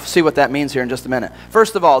we'll see what that means here in just a minute.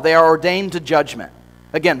 First of all, they are ordained to judgment.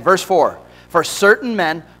 Again, verse 4. For certain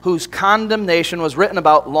men whose condemnation was written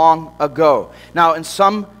about long ago. Now, in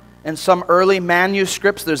some early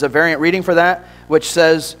manuscripts, there's a variant reading for that, which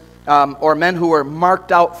says, or men who were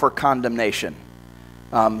marked out for condemnation.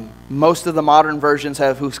 Most of the modern versions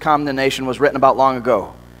have whose condemnation was written about long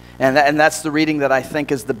ago. And that's the reading that I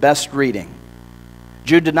think is the best reading.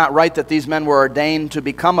 Jude did not write that these men were ordained to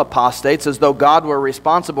become apostates as though God were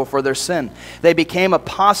responsible for their sin. They became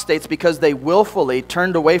apostates because they willfully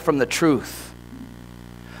turned away from the truth.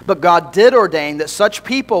 But God did ordain that such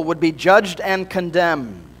people would be judged and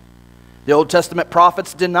condemned. The Old Testament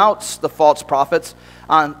prophets denounced the false prophets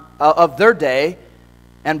of their day,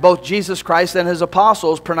 and both Jesus Christ and his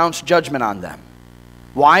apostles pronounced judgment on them.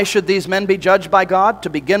 Why should these men be judged by God? To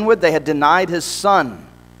begin with, they had denied his Son.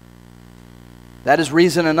 That is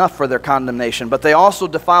reason enough for their condemnation. But they also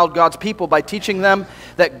defiled God's people by teaching them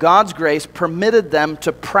that God's grace permitted them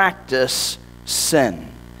to practice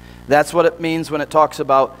sin. That's what it means when it talks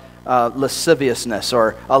about lasciviousness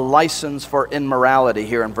or a license for immorality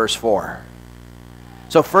here in verse 4.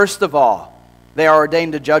 So first of all, they are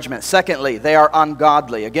ordained to judgment. Secondly, they are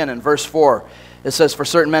ungodly. Again, in verse 4, it says, "For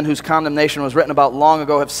certain men whose condemnation was written about long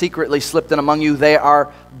ago have secretly slipped in among you. They are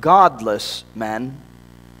godless men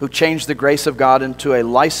who changed the grace of God into a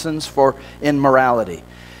license for immorality."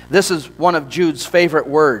 This is one of Jude's favorite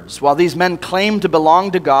words. While these men claimed to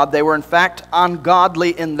belong to God, they were in fact ungodly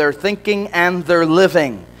in their thinking and their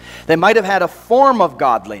living. They might have had a form of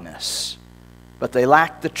godliness, but they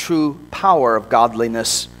lacked the true power of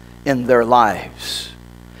godliness in their lives.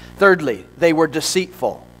 Thirdly, they were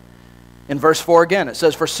deceitful. In verse 4 again, it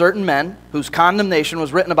says, "For certain men whose condemnation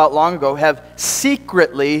was written about long ago have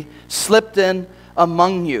secretly slipped in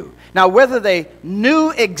among you." Now, whether they knew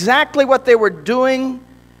exactly what they were doing,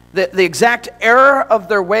 the exact error of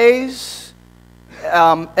their ways,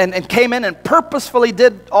 and came in and purposefully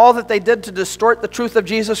did all that they did to distort the truth of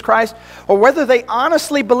Jesus Christ, or whether they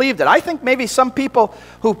honestly believed it. I think maybe some people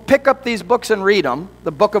who pick up these books and read them,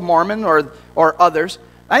 the Book of Mormon or others,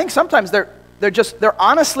 I think sometimes they're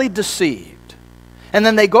honestly deceived. And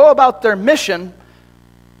then they go about their mission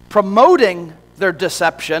promoting their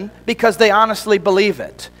deception because they honestly believe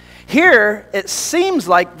it. Here, it seems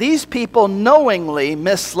like these people knowingly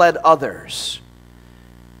misled others,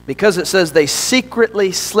 because it says they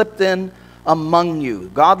secretly slipped in among you,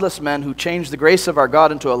 godless men who changed the grace of our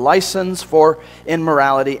God into a license for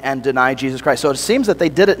immorality and deny Jesus Christ. So it seems that they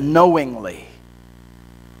did it knowingly.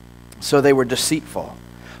 So they were deceitful.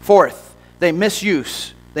 Fourth, they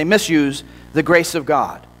misuse the grace of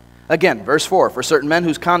God. Again, verse 4, "For certain men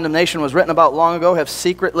whose condemnation was written about long ago have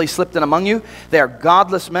secretly slipped in among you. They are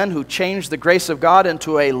godless men who changed the grace of God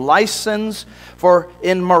into a license for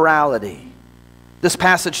immorality." This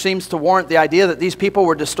passage seems to warrant the idea that these people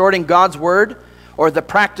were distorting God's word or the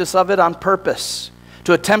practice of it on purpose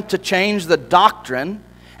to attempt to change the doctrine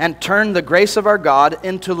and turn the grace of our God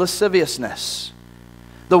into lasciviousness.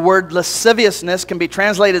 The word lasciviousness can be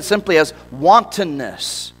translated simply as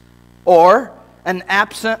wantonness or an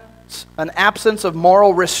absence of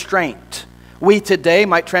moral restraint. We today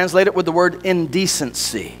might translate it with the word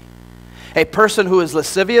indecency. A person who is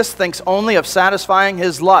lascivious thinks only of satisfying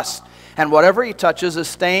his lust, and whatever he touches is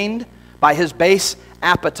stained by his base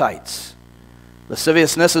appetites.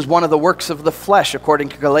 Lasciviousness is one of the works of the flesh, according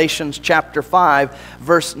to Galatians chapter 5,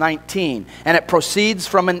 verse 19. And it proceeds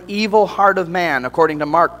from an evil heart of man, according to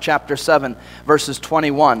Mark chapter 7, verses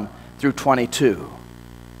 21 through 22.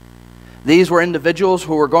 These were individuals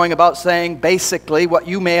who were going about saying basically what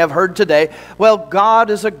you may have heard today: well,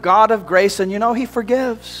 God is a God of grace, and He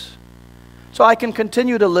forgives. So I can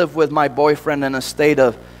continue to live with my boyfriend in a state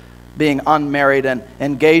of being unmarried and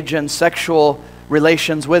engage in sexual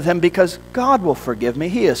relations with him because God will forgive me.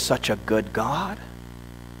 He is such a good God.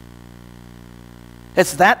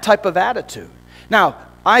 It's that type of attitude. Now,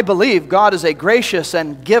 I believe God is a gracious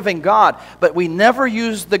and giving God, but we never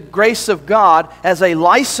use the grace of God as a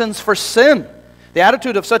license for sin. The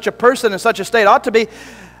attitude of such a person in such a state ought to be,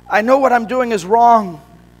 I know what I'm doing is wrong,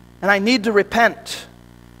 and I need to repent.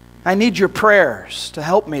 I need your prayers to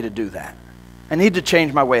help me to do that. I need to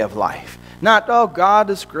change my way of life. Not, oh, God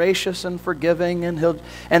is gracious and forgiving,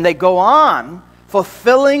 and they go on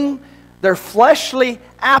fulfilling their fleshly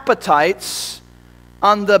appetites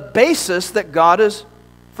on the basis that God is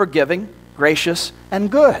forgiving, gracious, and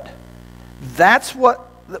good. That's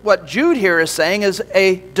what Jude here is saying is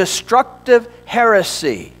a destructive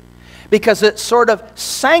heresy, because it sort of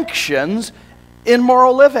sanctions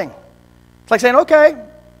immoral living. It's like saying, okay,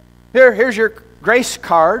 here's your grace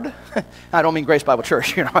card. I don't mean Grace Bible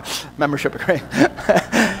Church, membership of grace.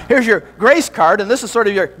 Here's your grace card, and this is sort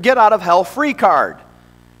of your get out of hell free card.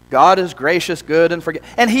 God is gracious, good, and forgiving.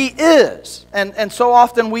 And He is. And so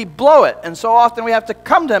often we blow it. And so often we have to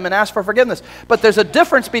come to Him and ask for forgiveness. But there's a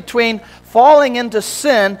difference between falling into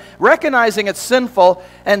sin, recognizing it's sinful,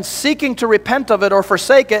 and seeking to repent of it or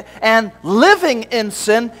forsake it, and living in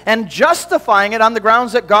sin and justifying it on the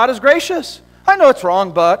grounds that God is gracious. I know it's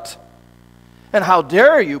wrong, but... And how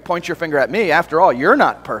dare you point your finger at me? After all, you're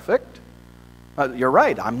not perfect. You're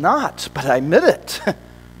right, I'm not, but I admit it.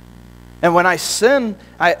 And when I sin,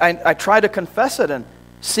 I try to confess it and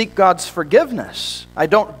seek God's forgiveness. I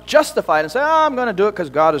don't justify it and say, oh, I'm going to do it because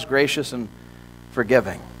God is gracious and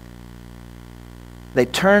forgiving. They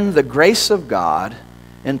turned the grace of God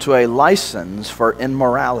into a license for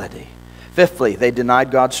immorality. Fifthly, they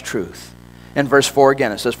denied God's truth. In verse 4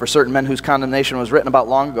 again, it says, "For certain men whose condemnation was written about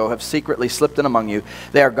long ago have secretly slipped in among you.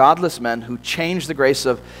 They are godless men who change the grace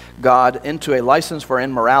of God into a license for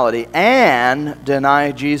immorality and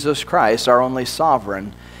deny Jesus Christ, our only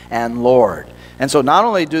sovereign and Lord." And so not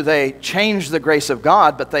only do they change the grace of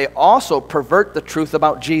God, but they also pervert the truth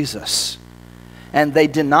about Jesus. And they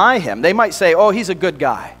deny him. They might say, oh, he's a good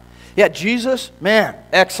guy. Yeah, Jesus, man,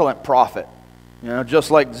 excellent prophet. You know, just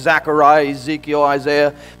like Zechariah, Ezekiel,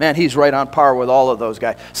 Isaiah, man, he's right on par with all of those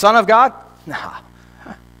guys. Son of God? Nah,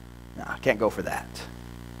 can't go for that.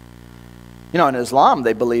 You know, in Islam,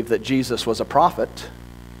 they believe that Jesus was a prophet,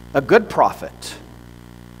 a good prophet.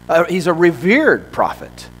 He's a revered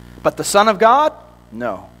prophet. But the Son of God?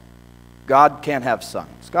 No. God can't have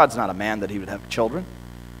sons. God's not a man that he would have children.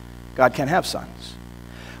 God can't have sons.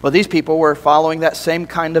 Well, these people were following that same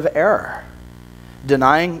kind of error,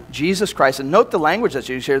 denying Jesus Christ. And note the language that's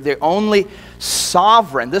used here, the only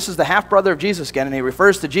sovereign. This is the half-brother of Jesus again, and he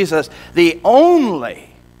refers to Jesus as the only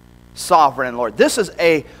sovereign Lord. This is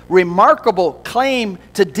a remarkable claim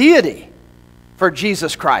to deity for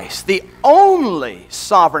Jesus Christ. The only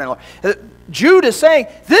sovereign Lord. Jude is saying,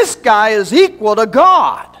 this guy is equal to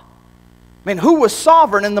God. I mean, who was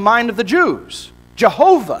sovereign in the mind of the Jews?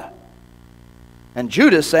 Jehovah. And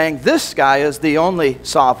Jude is saying, this guy is the only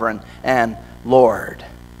sovereign and Lord.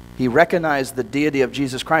 He recognized the deity of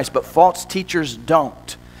Jesus Christ, but false teachers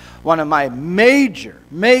don't. One of my major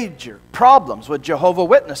problems with Jehovah's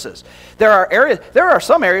Witnesses. There are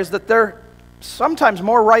some areas that they're sometimes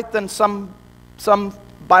more right than some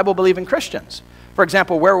Bible-believing Christians. For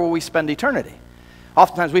example, where will we spend eternity?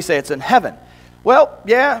 Oftentimes we say it's in heaven. Well,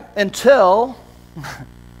 yeah, until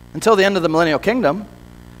the end of the millennial kingdom,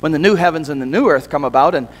 when the new heavens and the new earth come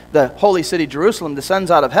about and the holy city Jerusalem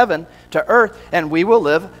descends out of heaven to earth, and we will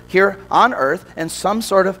live here on earth in some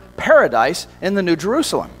sort of paradise in the new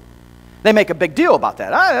Jerusalem. They make a big deal about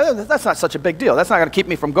that. That's not such a big deal. That's not going to keep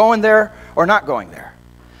me from going there or not going there.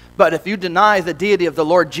 But if you deny the deity of the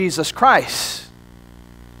Lord Jesus Christ,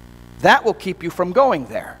 that will keep you from going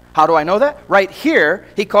there. How do I know that? Right here,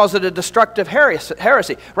 he calls it a destructive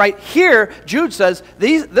heresy. Right here, Jude says,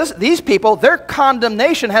 these people, their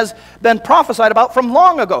condemnation has been prophesied about from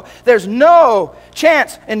long ago. There's no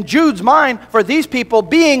chance in Jude's mind for these people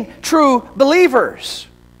being true believers.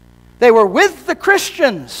 They were with the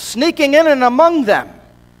Christians, sneaking in and among them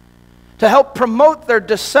to help promote their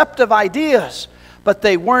deceptive ideas, but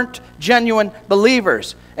they weren't genuine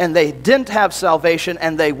believers. And they didn't have salvation,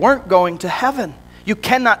 and they weren't going to heaven. You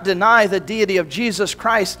cannot deny the deity of Jesus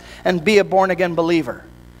Christ and be a born-again believer,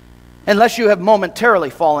 unless you have momentarily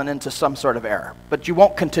fallen into some sort of error. But you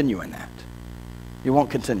won't continue in that. You won't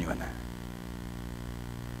continue in that.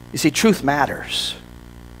 You see, truth matters.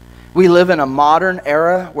 We live in a modern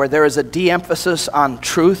era where there is a de-emphasis on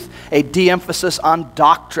truth, a de-emphasis on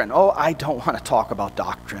doctrine. Oh, I don't want to talk about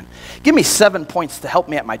doctrine. Give me 7 points to help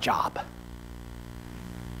me at my job.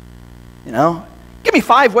 You know, give me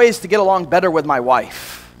 5 ways to get along better with my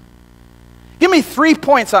wife. Give me 3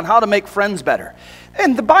 points on how to make friends better.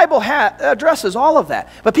 And the Bible addresses all of that.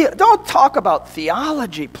 But people, don't talk about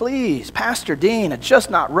theology, please. Pastor Dean, it's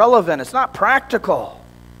just not relevant. It's not practical.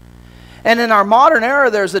 And in our modern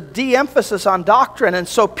era, there's a de-emphasis on doctrine, and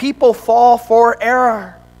so people fall for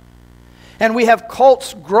error. And we have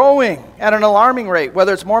cults growing at an alarming rate,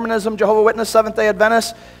 whether it's Mormonism, Jehovah's Witness, Seventh-day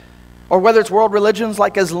Adventists, or whether it's world religions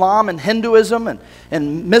like Islam and Hinduism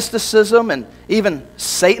and mysticism and even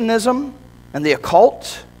Satanism and the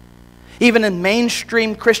occult. Even in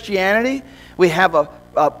mainstream Christianity, we have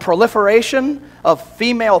a proliferation of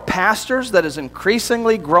female pastors that is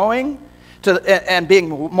increasingly growing and being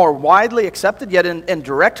more widely accepted, yet in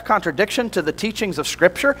direct contradiction to the teachings of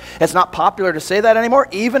Scripture. It's not popular to say that anymore,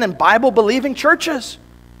 even in Bible-believing churches.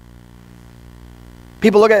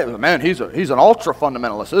 People look at it, man, he's an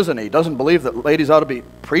ultra-fundamentalist, isn't he? He doesn't believe that ladies ought to be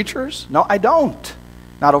preachers? No, I don't.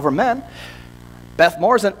 Not over men. Beth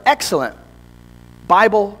Moore's an excellent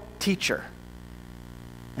Bible teacher.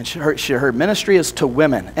 And her ministry is to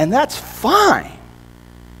women. And that's fine.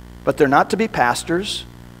 But they're not to be pastors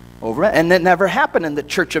over it. And it never happened in the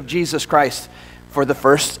Church of Jesus Christ for the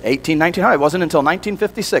first 1900. It wasn't until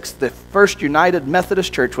 1956. The first United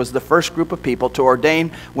Methodist Church was the first group of people to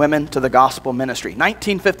ordain women to the gospel ministry.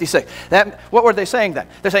 1956. What were they saying then?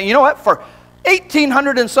 They're saying, you know what? For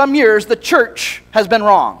 1800 and some years, the church has been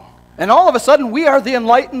wrong. And all of a sudden, we are the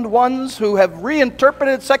enlightened ones who have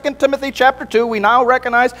reinterpreted 2 Timothy chapter 2. We now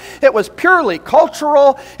recognize it was purely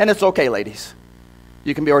cultural, and it's okay, ladies.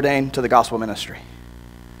 You can be ordained to the gospel ministry.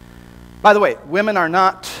 By the way, women are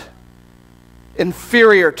not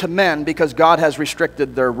inferior to men because God has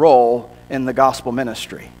restricted their role in the gospel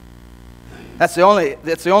ministry. That's the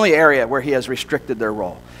only area where he has restricted their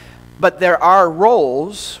role. But there are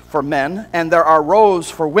roles for men, and there are roles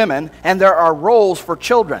for women, and there are roles for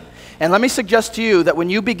children. And let me suggest to you that when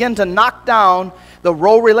you begin to knock down the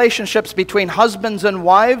role relationships between husbands and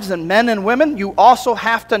wives and men and women, you also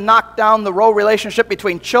have to knock down the role relationship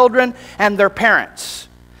between children and their parents.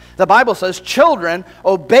 The Bible says, children,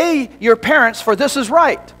 obey your parents, for this is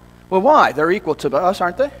right. Well, why? They're equal to us,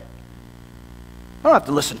 aren't they? I don't have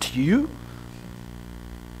to listen to you.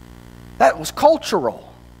 That was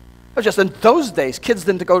cultural. It was just in those days, kids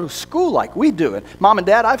didn't go to school like we do. And Mom and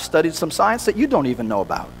Dad, I've studied some science that you don't even know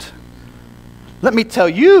about. Let me tell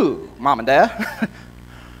you, Mom and Dad,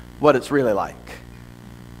 what it's really like.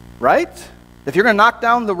 Right? If you're going to knock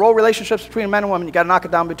down the role relationships between men and women, you've got to knock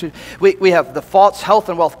it down between... We have the false health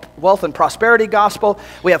and wealth and prosperity gospel.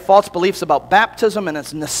 We have false beliefs about baptism and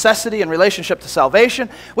its necessity in relationship to salvation.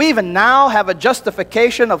 We even now have a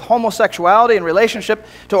justification of homosexuality in relationship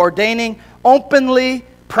to ordaining openly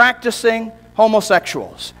practicing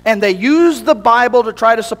homosexuals. And they use the Bible to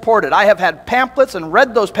try to support it. I have had pamphlets and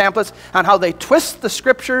read those pamphlets on how they twist the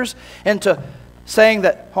scriptures into saying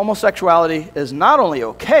that homosexuality is not only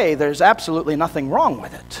okay, there's absolutely nothing wrong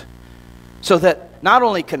with it. So that not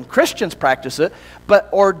only can Christians practice it,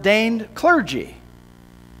 but ordained clergy.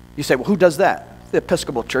 You say, well, who does that? The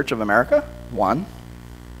Episcopal Church of America, one.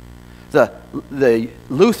 The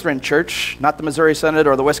Lutheran Church, not the Missouri Synod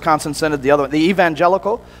or the Wisconsin Synod, the other one, the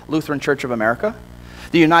Evangelical Lutheran Church of America.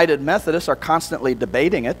 The United Methodists are constantly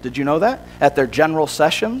debating it. Did you know that? At their general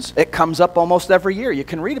sessions, it comes up almost every year. You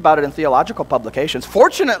can read about it in theological publications.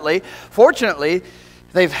 Fortunately,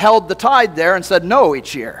 they've held the tide there and said no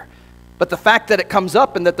each year. But the fact that it comes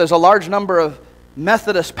up and that there's a large number of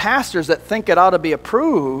Methodist pastors that think it ought to be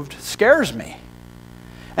approved scares me.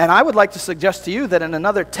 And I would like to suggest to you that in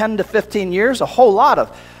another 10 to 15 years, a lot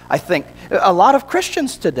of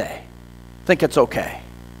Christians today think it's okay.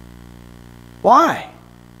 Why?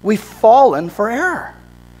 We've fallen for error.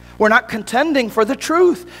 We're not contending for the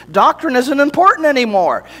truth. Doctrine isn't important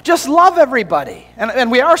anymore. Just love everybody. And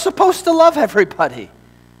we are supposed to love everybody.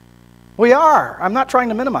 We are. I'm not trying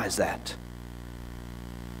to minimize that.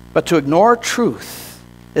 But to ignore truth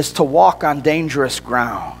is to walk on dangerous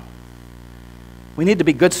ground. We need to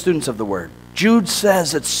be good students of the Word. Jude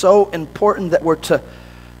says it's so important that we're to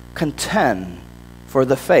contend for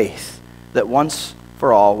the faith that once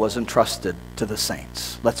for all was entrusted to the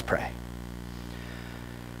saints. Let's pray.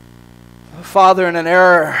 Father, in an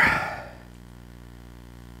era,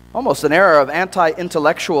 almost an era of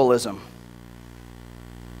anti-intellectualism,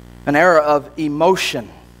 an era of emotion,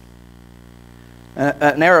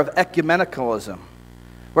 an era of ecumenicalism,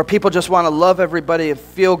 where people just want to love everybody and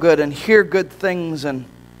feel good and hear good things and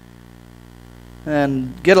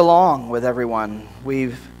get along with everyone.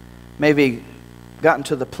 We've maybe gotten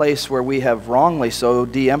to the place where we have wrongly so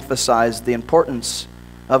de-emphasized the importance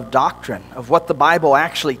of doctrine, of what the Bible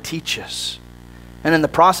actually teaches, and in the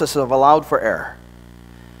process have allowed for error.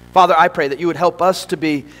 Father, I pray that you would help us to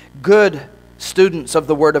be good students of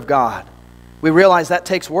the Word of God. We realize that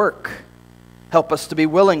takes work. Help us to be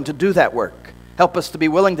willing to do that work. Help us to be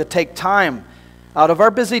willing to take time out of our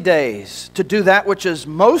busy days to do that which is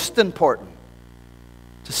most important,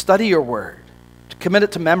 to study your Word, to commit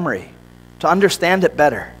it to memory, to understand it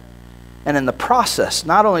better, and in the process,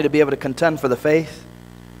 not only to be able to contend for the faith,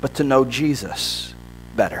 but to know Jesus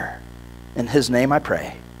better. In His name I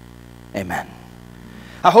pray. Amen.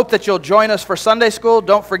 I hope that you'll join us for Sunday school.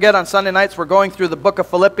 Don't forget, on Sunday nights, we're going through the book of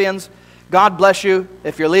Philippians. God bless you.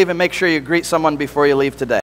 If you're leaving, make sure you greet someone before you leave today.